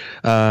there.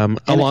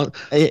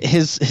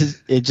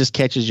 It just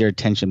catches your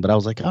attention. But I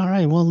was like, all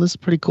right, well, this is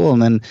pretty cool.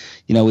 And then,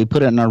 we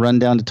put it in our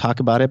rundown to talk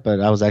about it. But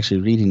I was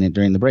actually reading it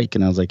during the break,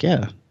 and I was like,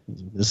 yeah,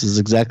 This is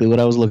exactly what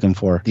I was looking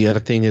for. The other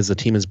thing is the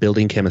team is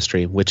building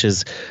chemistry, which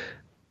is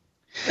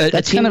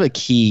that's kind of a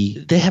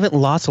key. They haven't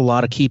lost a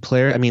lot of key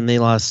players. I mean, they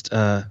lost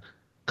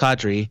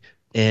Kadri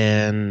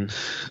and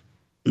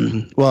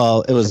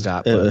well, it was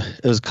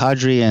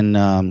Kadri and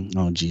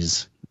oh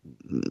geez,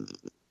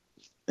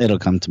 it'll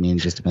come to me in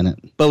just a minute.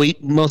 But we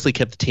mostly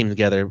kept the team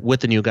together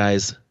with the new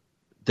guys.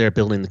 They're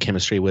building the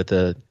chemistry with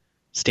the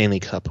Stanley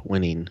Cup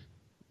winning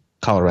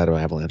Colorado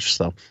Avalanche.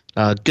 So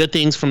good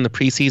things from the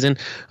preseason.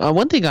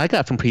 One thing I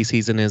got from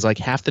preseason is like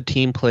half the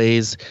team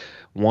plays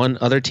one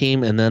other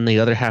team and then the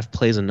other half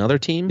plays another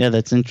team. Yeah,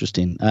 that's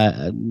interesting.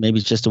 Maybe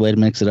it's just a way to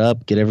mix it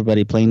up, get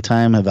everybody playing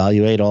time,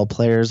 evaluate all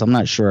players. I'm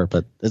not sure,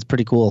 but it's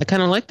pretty cool. I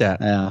kind of like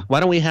that. Yeah. Why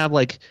don't we have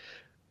like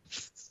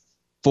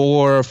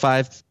 4 or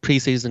 5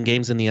 preseason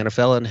games in the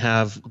NFL and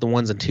have the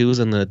 1s and 2s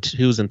and the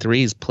 2s and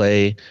 3s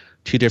play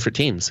 2 different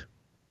teams?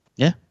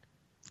 Yeah.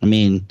 I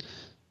mean,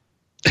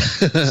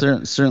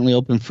 certainly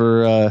open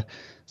for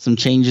some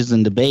changes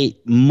and debate,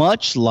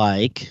 much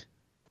like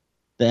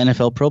the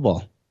NFL Pro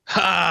Bowl.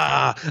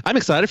 I'm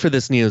excited for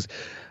this news.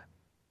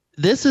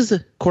 This is a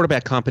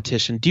quarterback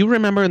competition. Do you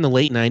remember in the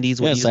late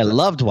 90s? Yes, I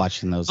loved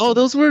watching those. Oh,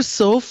 those were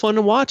so fun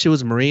to watch. It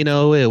was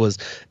Marino. It was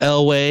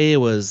Elway. It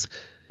was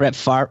Brett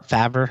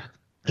Favre.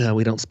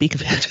 We don't speak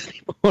of it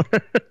anymore.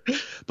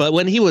 But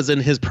when he was in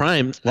his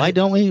prime. Why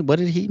don't we? What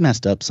did he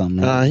messed up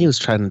something? He was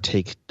trying to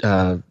take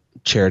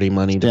charity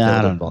money.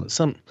 I don't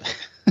know.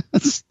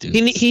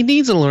 He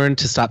needs to learn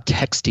to stop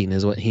texting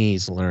is what he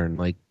needs to learn.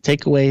 Like,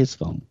 take away his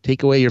phone.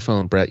 Take away your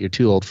phone, Brett. You're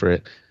too old for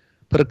it.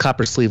 Put a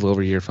copper sleeve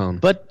over your phone.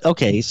 But,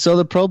 okay, so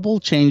the Pro Bowl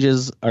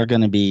changes are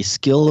going to be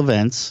skill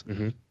events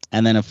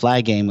and then a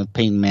flag game with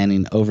Peyton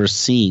Manning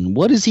overseeing.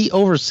 What is he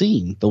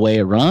overseeing? The way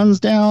it runs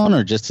down,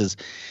 or just as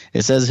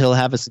it says he'll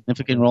have a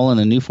significant role in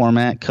a new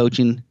format,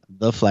 coaching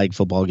the flag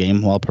football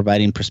game while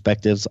providing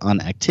perspectives on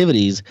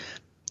activities.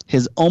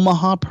 His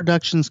Omaha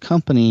Productions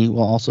company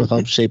will also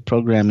help shape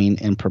programming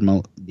and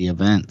promote the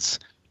events.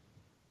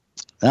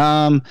 You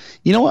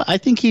know what? I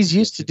think he's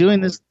used to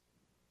doing this.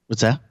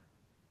 What's that?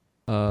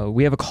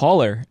 We have a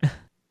caller.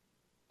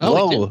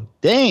 Oh,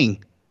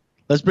 dang.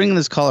 Let's bring in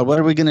this caller. What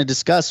are we going to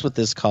discuss with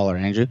this caller,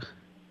 Andrew?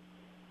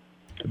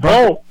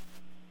 Oh.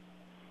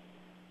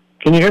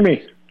 Can you hear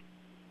me?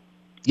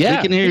 Yeah.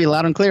 We can hear you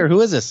loud and clear. Who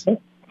is this?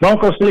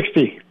 Broncos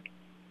 60.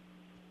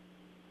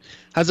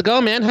 How's it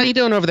going, man? How you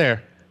doing over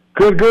there?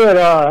 Good.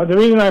 The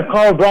reason I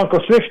called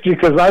Broncos 60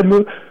 because I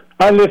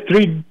lived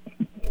three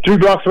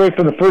blocks away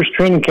from the first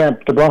training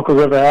camp the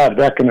Broncos ever had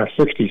back in the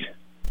 60s.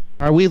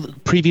 Are we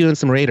previewing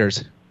some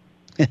Raiders?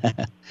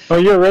 Oh,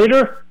 you're a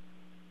Raider?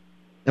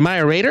 Am I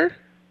a Raider?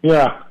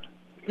 Yeah.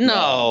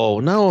 No,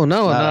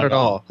 not at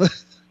all.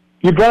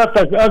 You brought up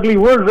that ugly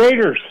word,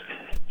 Raiders.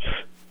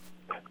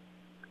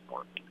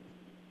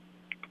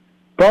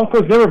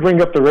 Broncos never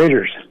bring up the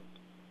Raiders.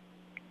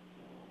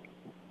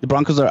 The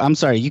Broncos are. I'm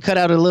sorry, you cut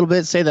out a little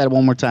bit. Say that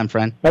one more time,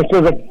 friend. That's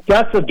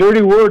a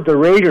dirty word, the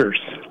Raiders.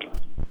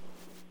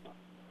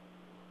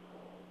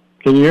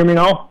 Can you hear me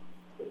now?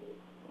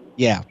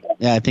 Yeah,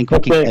 I think we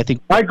can.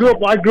 I grew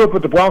up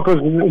with the Broncos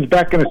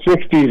back in the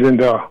 '60s,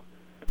 and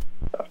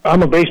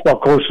I'm a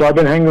baseball coach, so I've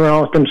been hanging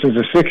around with them since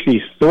the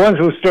 '60s. The ones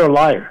who are still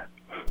alive,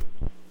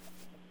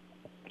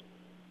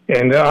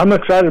 and I'm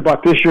excited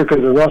about this year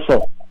because of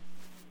Russell.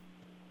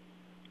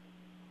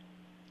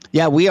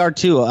 Yeah, we are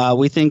too.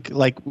 We think,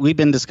 like we've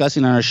been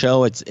discussing on our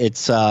show, it's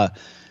it's going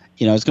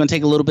to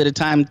take a little bit of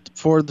time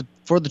for the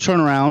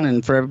turnaround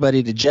and for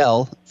everybody to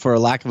gel, for a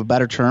lack of a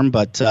better term.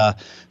 But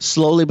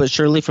slowly but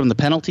surely, from the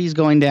penalties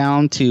going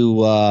down to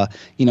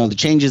the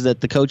changes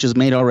that the coach has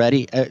made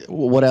already.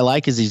 What I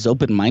like is he's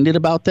open-minded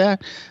about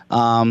that.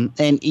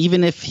 And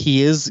even if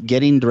he is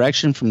getting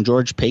direction from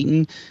George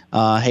Payton,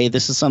 hey,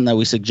 this is something that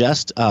we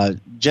suggest.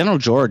 General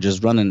George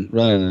is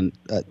running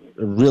a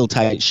real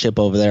tight ship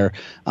over there.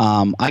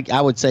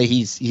 I would say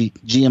he's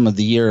GM of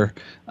the year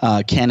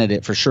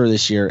candidate for sure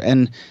this year.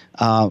 And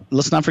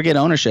let's not forget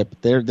ownership.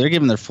 They're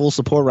giving their full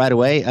support right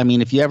away. I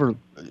mean, if you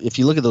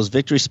look at those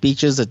victory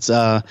speeches that's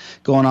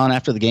going on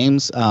after the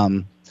games,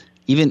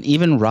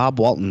 even Rob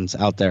Walton's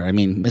out there. I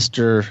mean,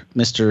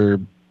 Mr.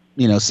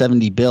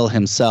 70 Bill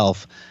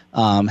himself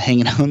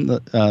hanging out in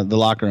the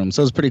locker room.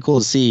 So it's pretty cool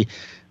to see.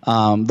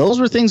 Those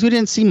were things we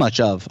didn't see much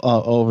of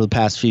over the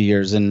past few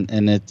years,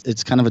 and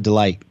it's kind of a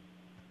delight.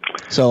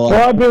 So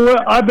I've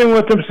been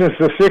with them since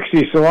the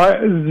 '60s, so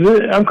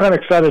I'm kind of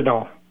excited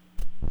now.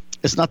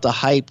 It's not the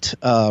hyped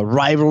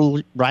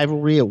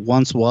rivalry it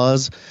once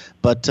was,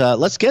 but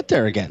let's get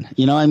there again.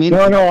 You know what I mean?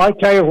 No, I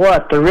tell you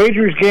what, the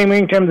Raiders game,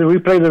 anytime that we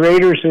play the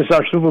Raiders, is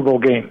our Super Bowl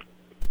game.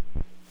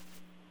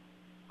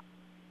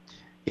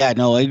 Yeah,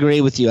 no, I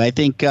agree with you. I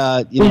think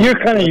you're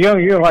kind of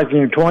young. You're like in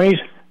your 20s.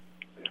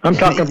 I'm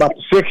talking about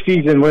the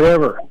 60s and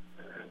whatever.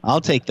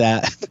 I'll take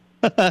that.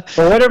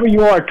 Or whatever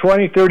you are,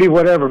 20, 30,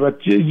 whatever.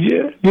 But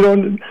you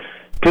don't.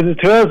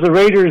 To us, the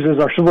Raiders is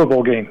our Super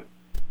Bowl game.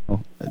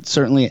 Well,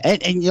 certainly,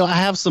 and I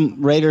have some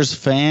Raiders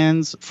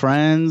friends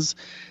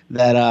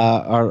that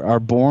are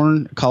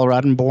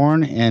Coloradan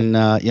born, and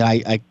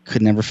I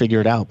could never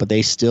figure it out, but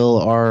they still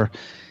are,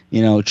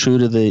 true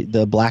to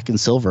the black and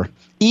silver.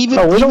 We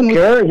don't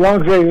care as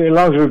long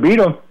as we beat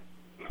them.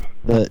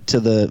 To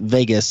the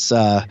Vegas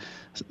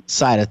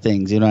side of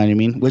things, you know what I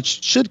mean?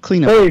 Which should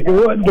clean up. Hey,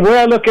 the way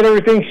I look at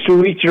everything is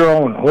to each your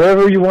own.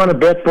 Whoever you want to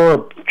bet for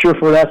or cheer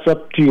for, that's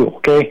up to you,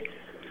 okay?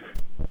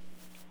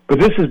 But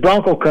this is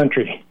Bronco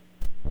country.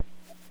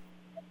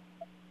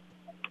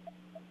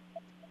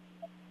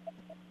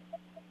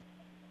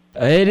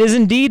 It is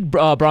indeed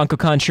Bronco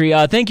country.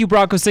 Thank you,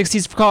 Broncos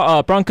 60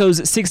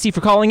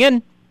 for calling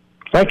in.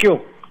 Thank you.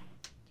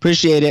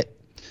 Appreciate it.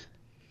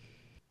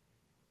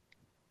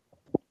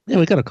 Yeah,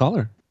 we got a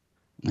caller.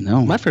 I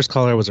know. My first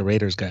caller was a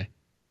Raiders guy.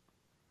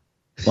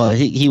 Well,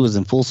 he was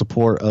in full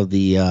support of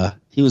the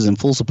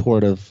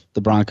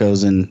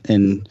Broncos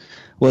and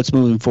what's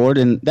moving forward,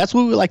 and that's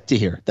what we like to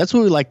hear. That's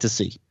what we like to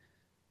see.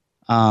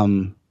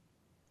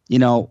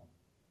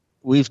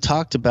 We've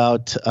talked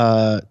about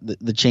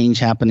the change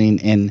happening,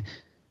 and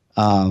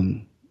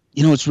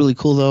it's really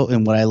cool though.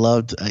 And what I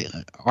loved,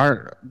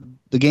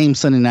 the game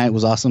Sunday night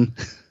was awesome,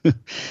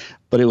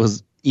 but it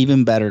was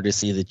even better to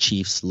see the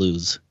Chiefs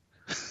lose.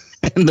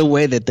 And the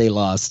way that they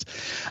lost.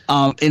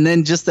 And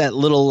then just that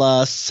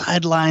little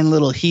sideline,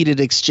 little heated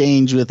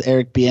exchange with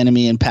Eric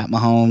Bieniemy and Pat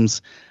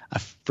Mahomes. I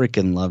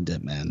freaking loved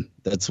it, man.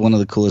 That's one of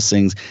the coolest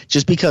things.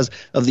 Just because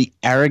of the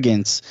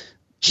arrogance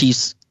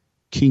Chiefs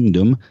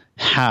Kingdom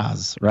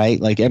has,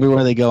 right? Like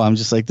everywhere they go, I'm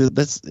just like,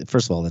 that's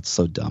first of all, that's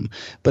so dumb.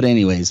 But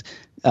anyways,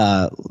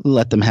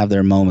 let them have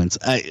their moments.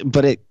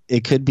 But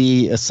it could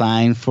be a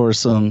sign for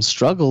some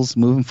struggles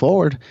moving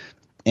forward.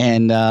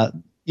 And,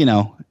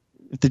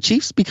 if the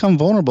Chiefs become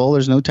vulnerable,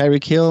 there's no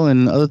Tyreek Hill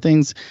and other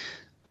things.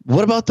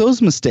 What about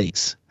those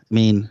mistakes? I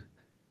mean,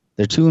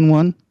 they're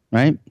 2-1,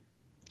 right?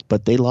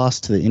 But they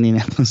lost to the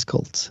Indianapolis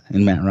Colts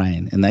and Matt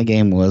Ryan, and that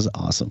game was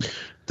awesome.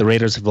 The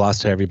Raiders have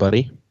lost to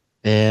everybody,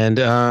 and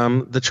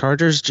the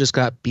Chargers just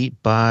got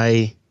beat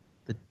by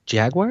the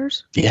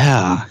Jaguars.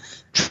 Yeah,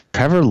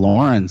 Trevor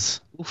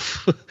Lawrence.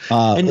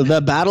 And the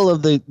battle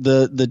of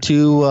the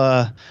two.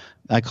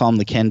 I call them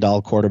the Ken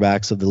doll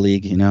quarterbacks of the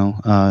league,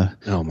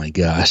 oh, my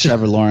gosh.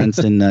 Trevor Lawrence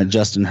and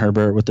Justin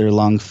Herbert with their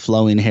long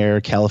flowing hair,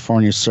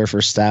 California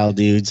surfer style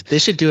dudes. They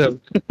should do it.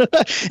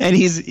 And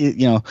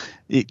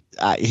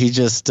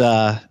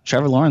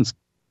Trevor Lawrence.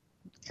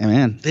 Yeah,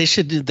 man. They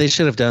should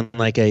have done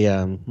like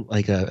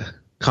a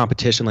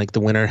competition, like the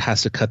winner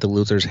has to cut the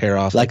loser's hair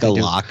off. Like a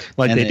lock.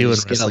 Like they do in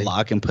wrestling. Get a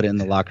lock and put it in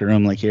the locker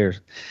room like here.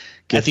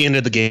 At the end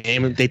of the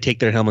game, they take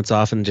their helmets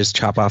off and just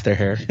chop off their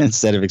hair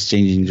instead of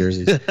exchanging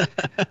jerseys.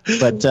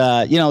 But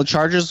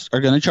Chargers are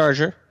going to charge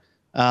her,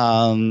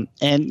 and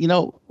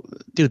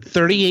dude,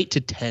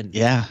 38-10.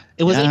 Yeah,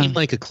 it wasn't even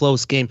like a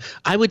close game.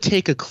 I would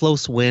take a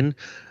close win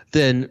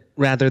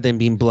rather than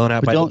being blown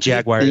out by the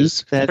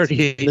Jaguars.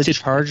 The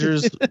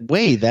Chargers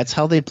way. That's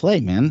how they play,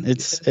 man.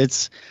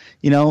 It's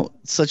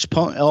such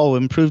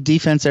improved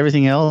defense,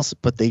 everything else,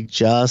 but they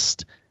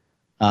just.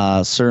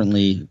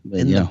 Certainly.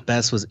 The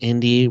best was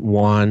Indy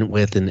won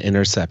with an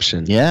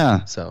interception.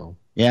 Yeah. So.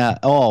 Yeah.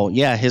 Oh,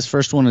 yeah. His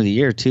first one of the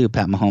year, too,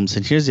 Pat Mahomes.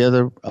 And here's the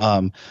other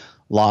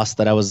loss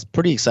that I was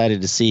pretty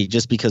excited to see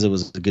just because it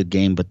was a good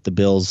game. But the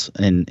Bills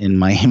and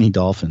Miami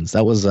Dolphins,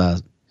 that was.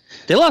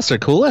 They lost their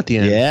cool at the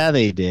end. Yeah,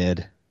 they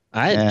did.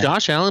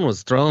 Josh Allen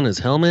was throwing his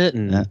helmet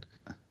and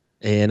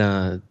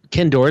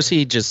Ken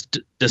Dorsey just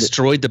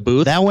destroyed the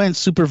booth. That went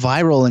super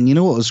viral. And you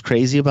know what was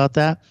crazy about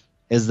that?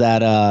 Is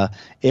that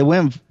it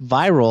went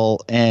viral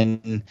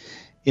and,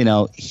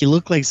 he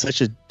looked like such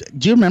a –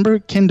 do you remember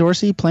Ken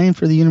Dorsey playing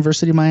for the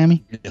University of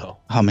Miami? No.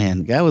 Oh,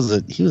 man. He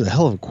was a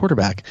hell of a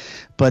quarterback.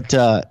 But,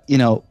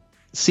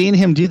 seeing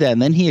him do that and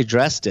then he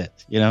addressed it.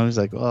 He's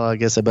like, well, I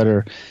guess I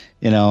better,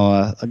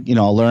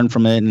 I'll learn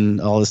from it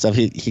and all this stuff.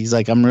 He's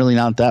like, I'm really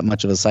not that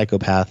much of a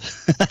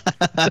psychopath.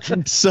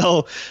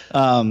 So,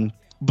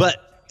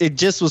 but – it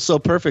just was so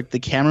perfect. The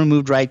camera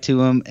moved right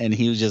to him, and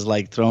he was just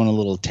like throwing a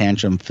little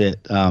tantrum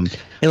fit. Hey,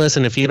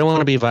 listen, if you don't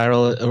want to be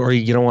viral or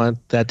you don't want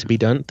that to be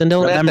done, then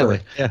don't act that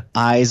way. Yeah.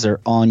 Eyes are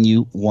on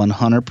you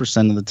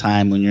 100% of the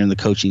time when you're in the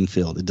coaching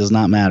field. It does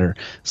not matter.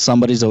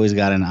 Somebody's always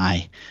got an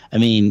eye. I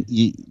mean,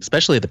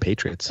 especially the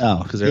Patriots.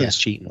 Oh, because they're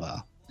just cheating.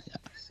 Well,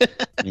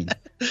 yeah.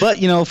 But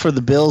for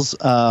the Bills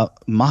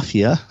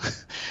mafia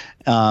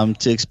to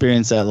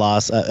experience that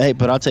loss. Hey,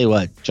 but I'll tell you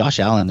what, Josh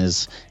Allen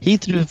he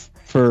threw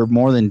for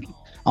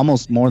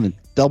almost more than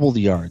double the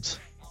yards.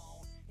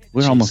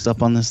 We're almost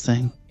up on this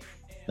thing.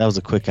 That was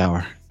a quick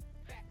hour.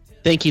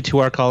 Thank you to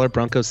our caller,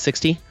 Broncos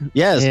 60.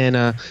 Yes.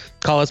 And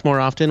call us more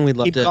often. We'd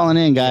love to. Keep calling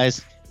in,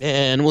 guys.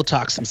 And we'll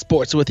talk some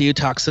sports with you.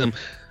 Talk some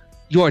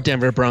your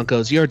Denver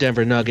Broncos, your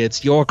Denver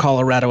Nuggets, your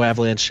Colorado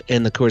Avalanche,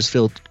 and the Coors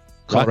Field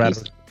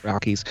Colorado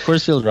Rockies.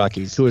 Coors Field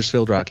Rockies. Coors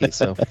Field Rockies.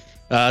 So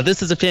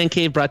this is a Fan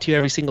Cave brought to you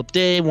every single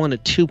day, 1 to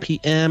 2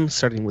 p.m.,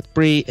 starting with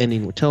Bree,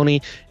 ending with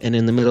Tony. And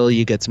in the middle,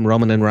 you get some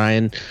Roman and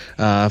Ryan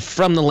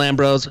from the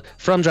Lambros,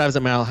 from Drives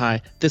at Mile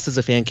High. This is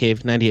a Fan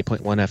Cave,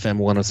 98.1 FM,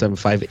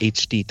 107.5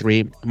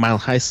 HD3,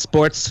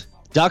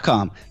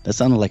 MileHighSports.com. That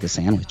sounded like a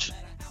sandwich.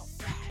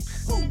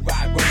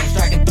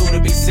 Striking through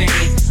to be seen.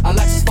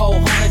 Alexis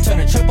 400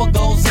 turning triple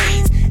gold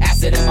scenes.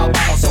 it in my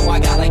bottle, so I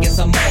gotta get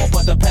some more.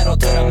 Put the pedal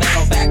to the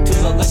metal, back to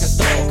the liquor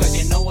store, cause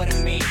you know what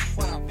it means.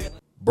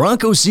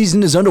 Broncos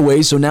season is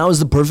underway, so now is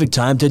the perfect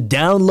time to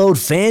download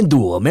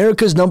FanDuel,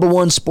 America's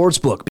 #1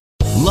 sportsbook.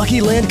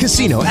 Lucky Land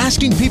Casino,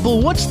 asking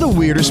people, what's the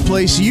weirdest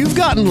place you've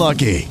gotten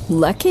lucky?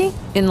 Lucky?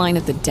 In line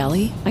at the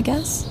deli, I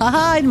guess?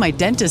 Aha, in my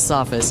dentist's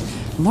office.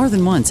 More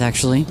than once,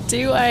 actually.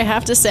 Do I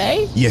have to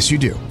say? Yes, you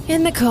do.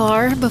 In the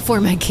car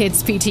before my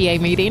kids' PTA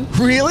meeting.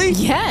 Really?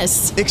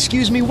 Yes.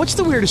 Excuse me, what's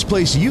the weirdest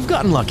place you've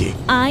gotten lucky?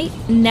 I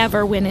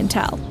never win and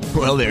tell.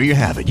 Well, there you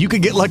have it. You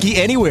can get lucky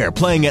anywhere,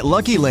 playing at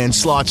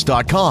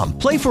LuckyLandSlots.com.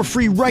 Play for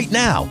free right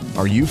now.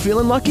 Are you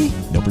feeling lucky?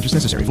 No purchase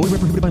necessary. Void where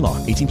prohibited by law.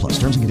 18+.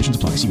 Terms and conditions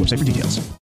apply. See website for details.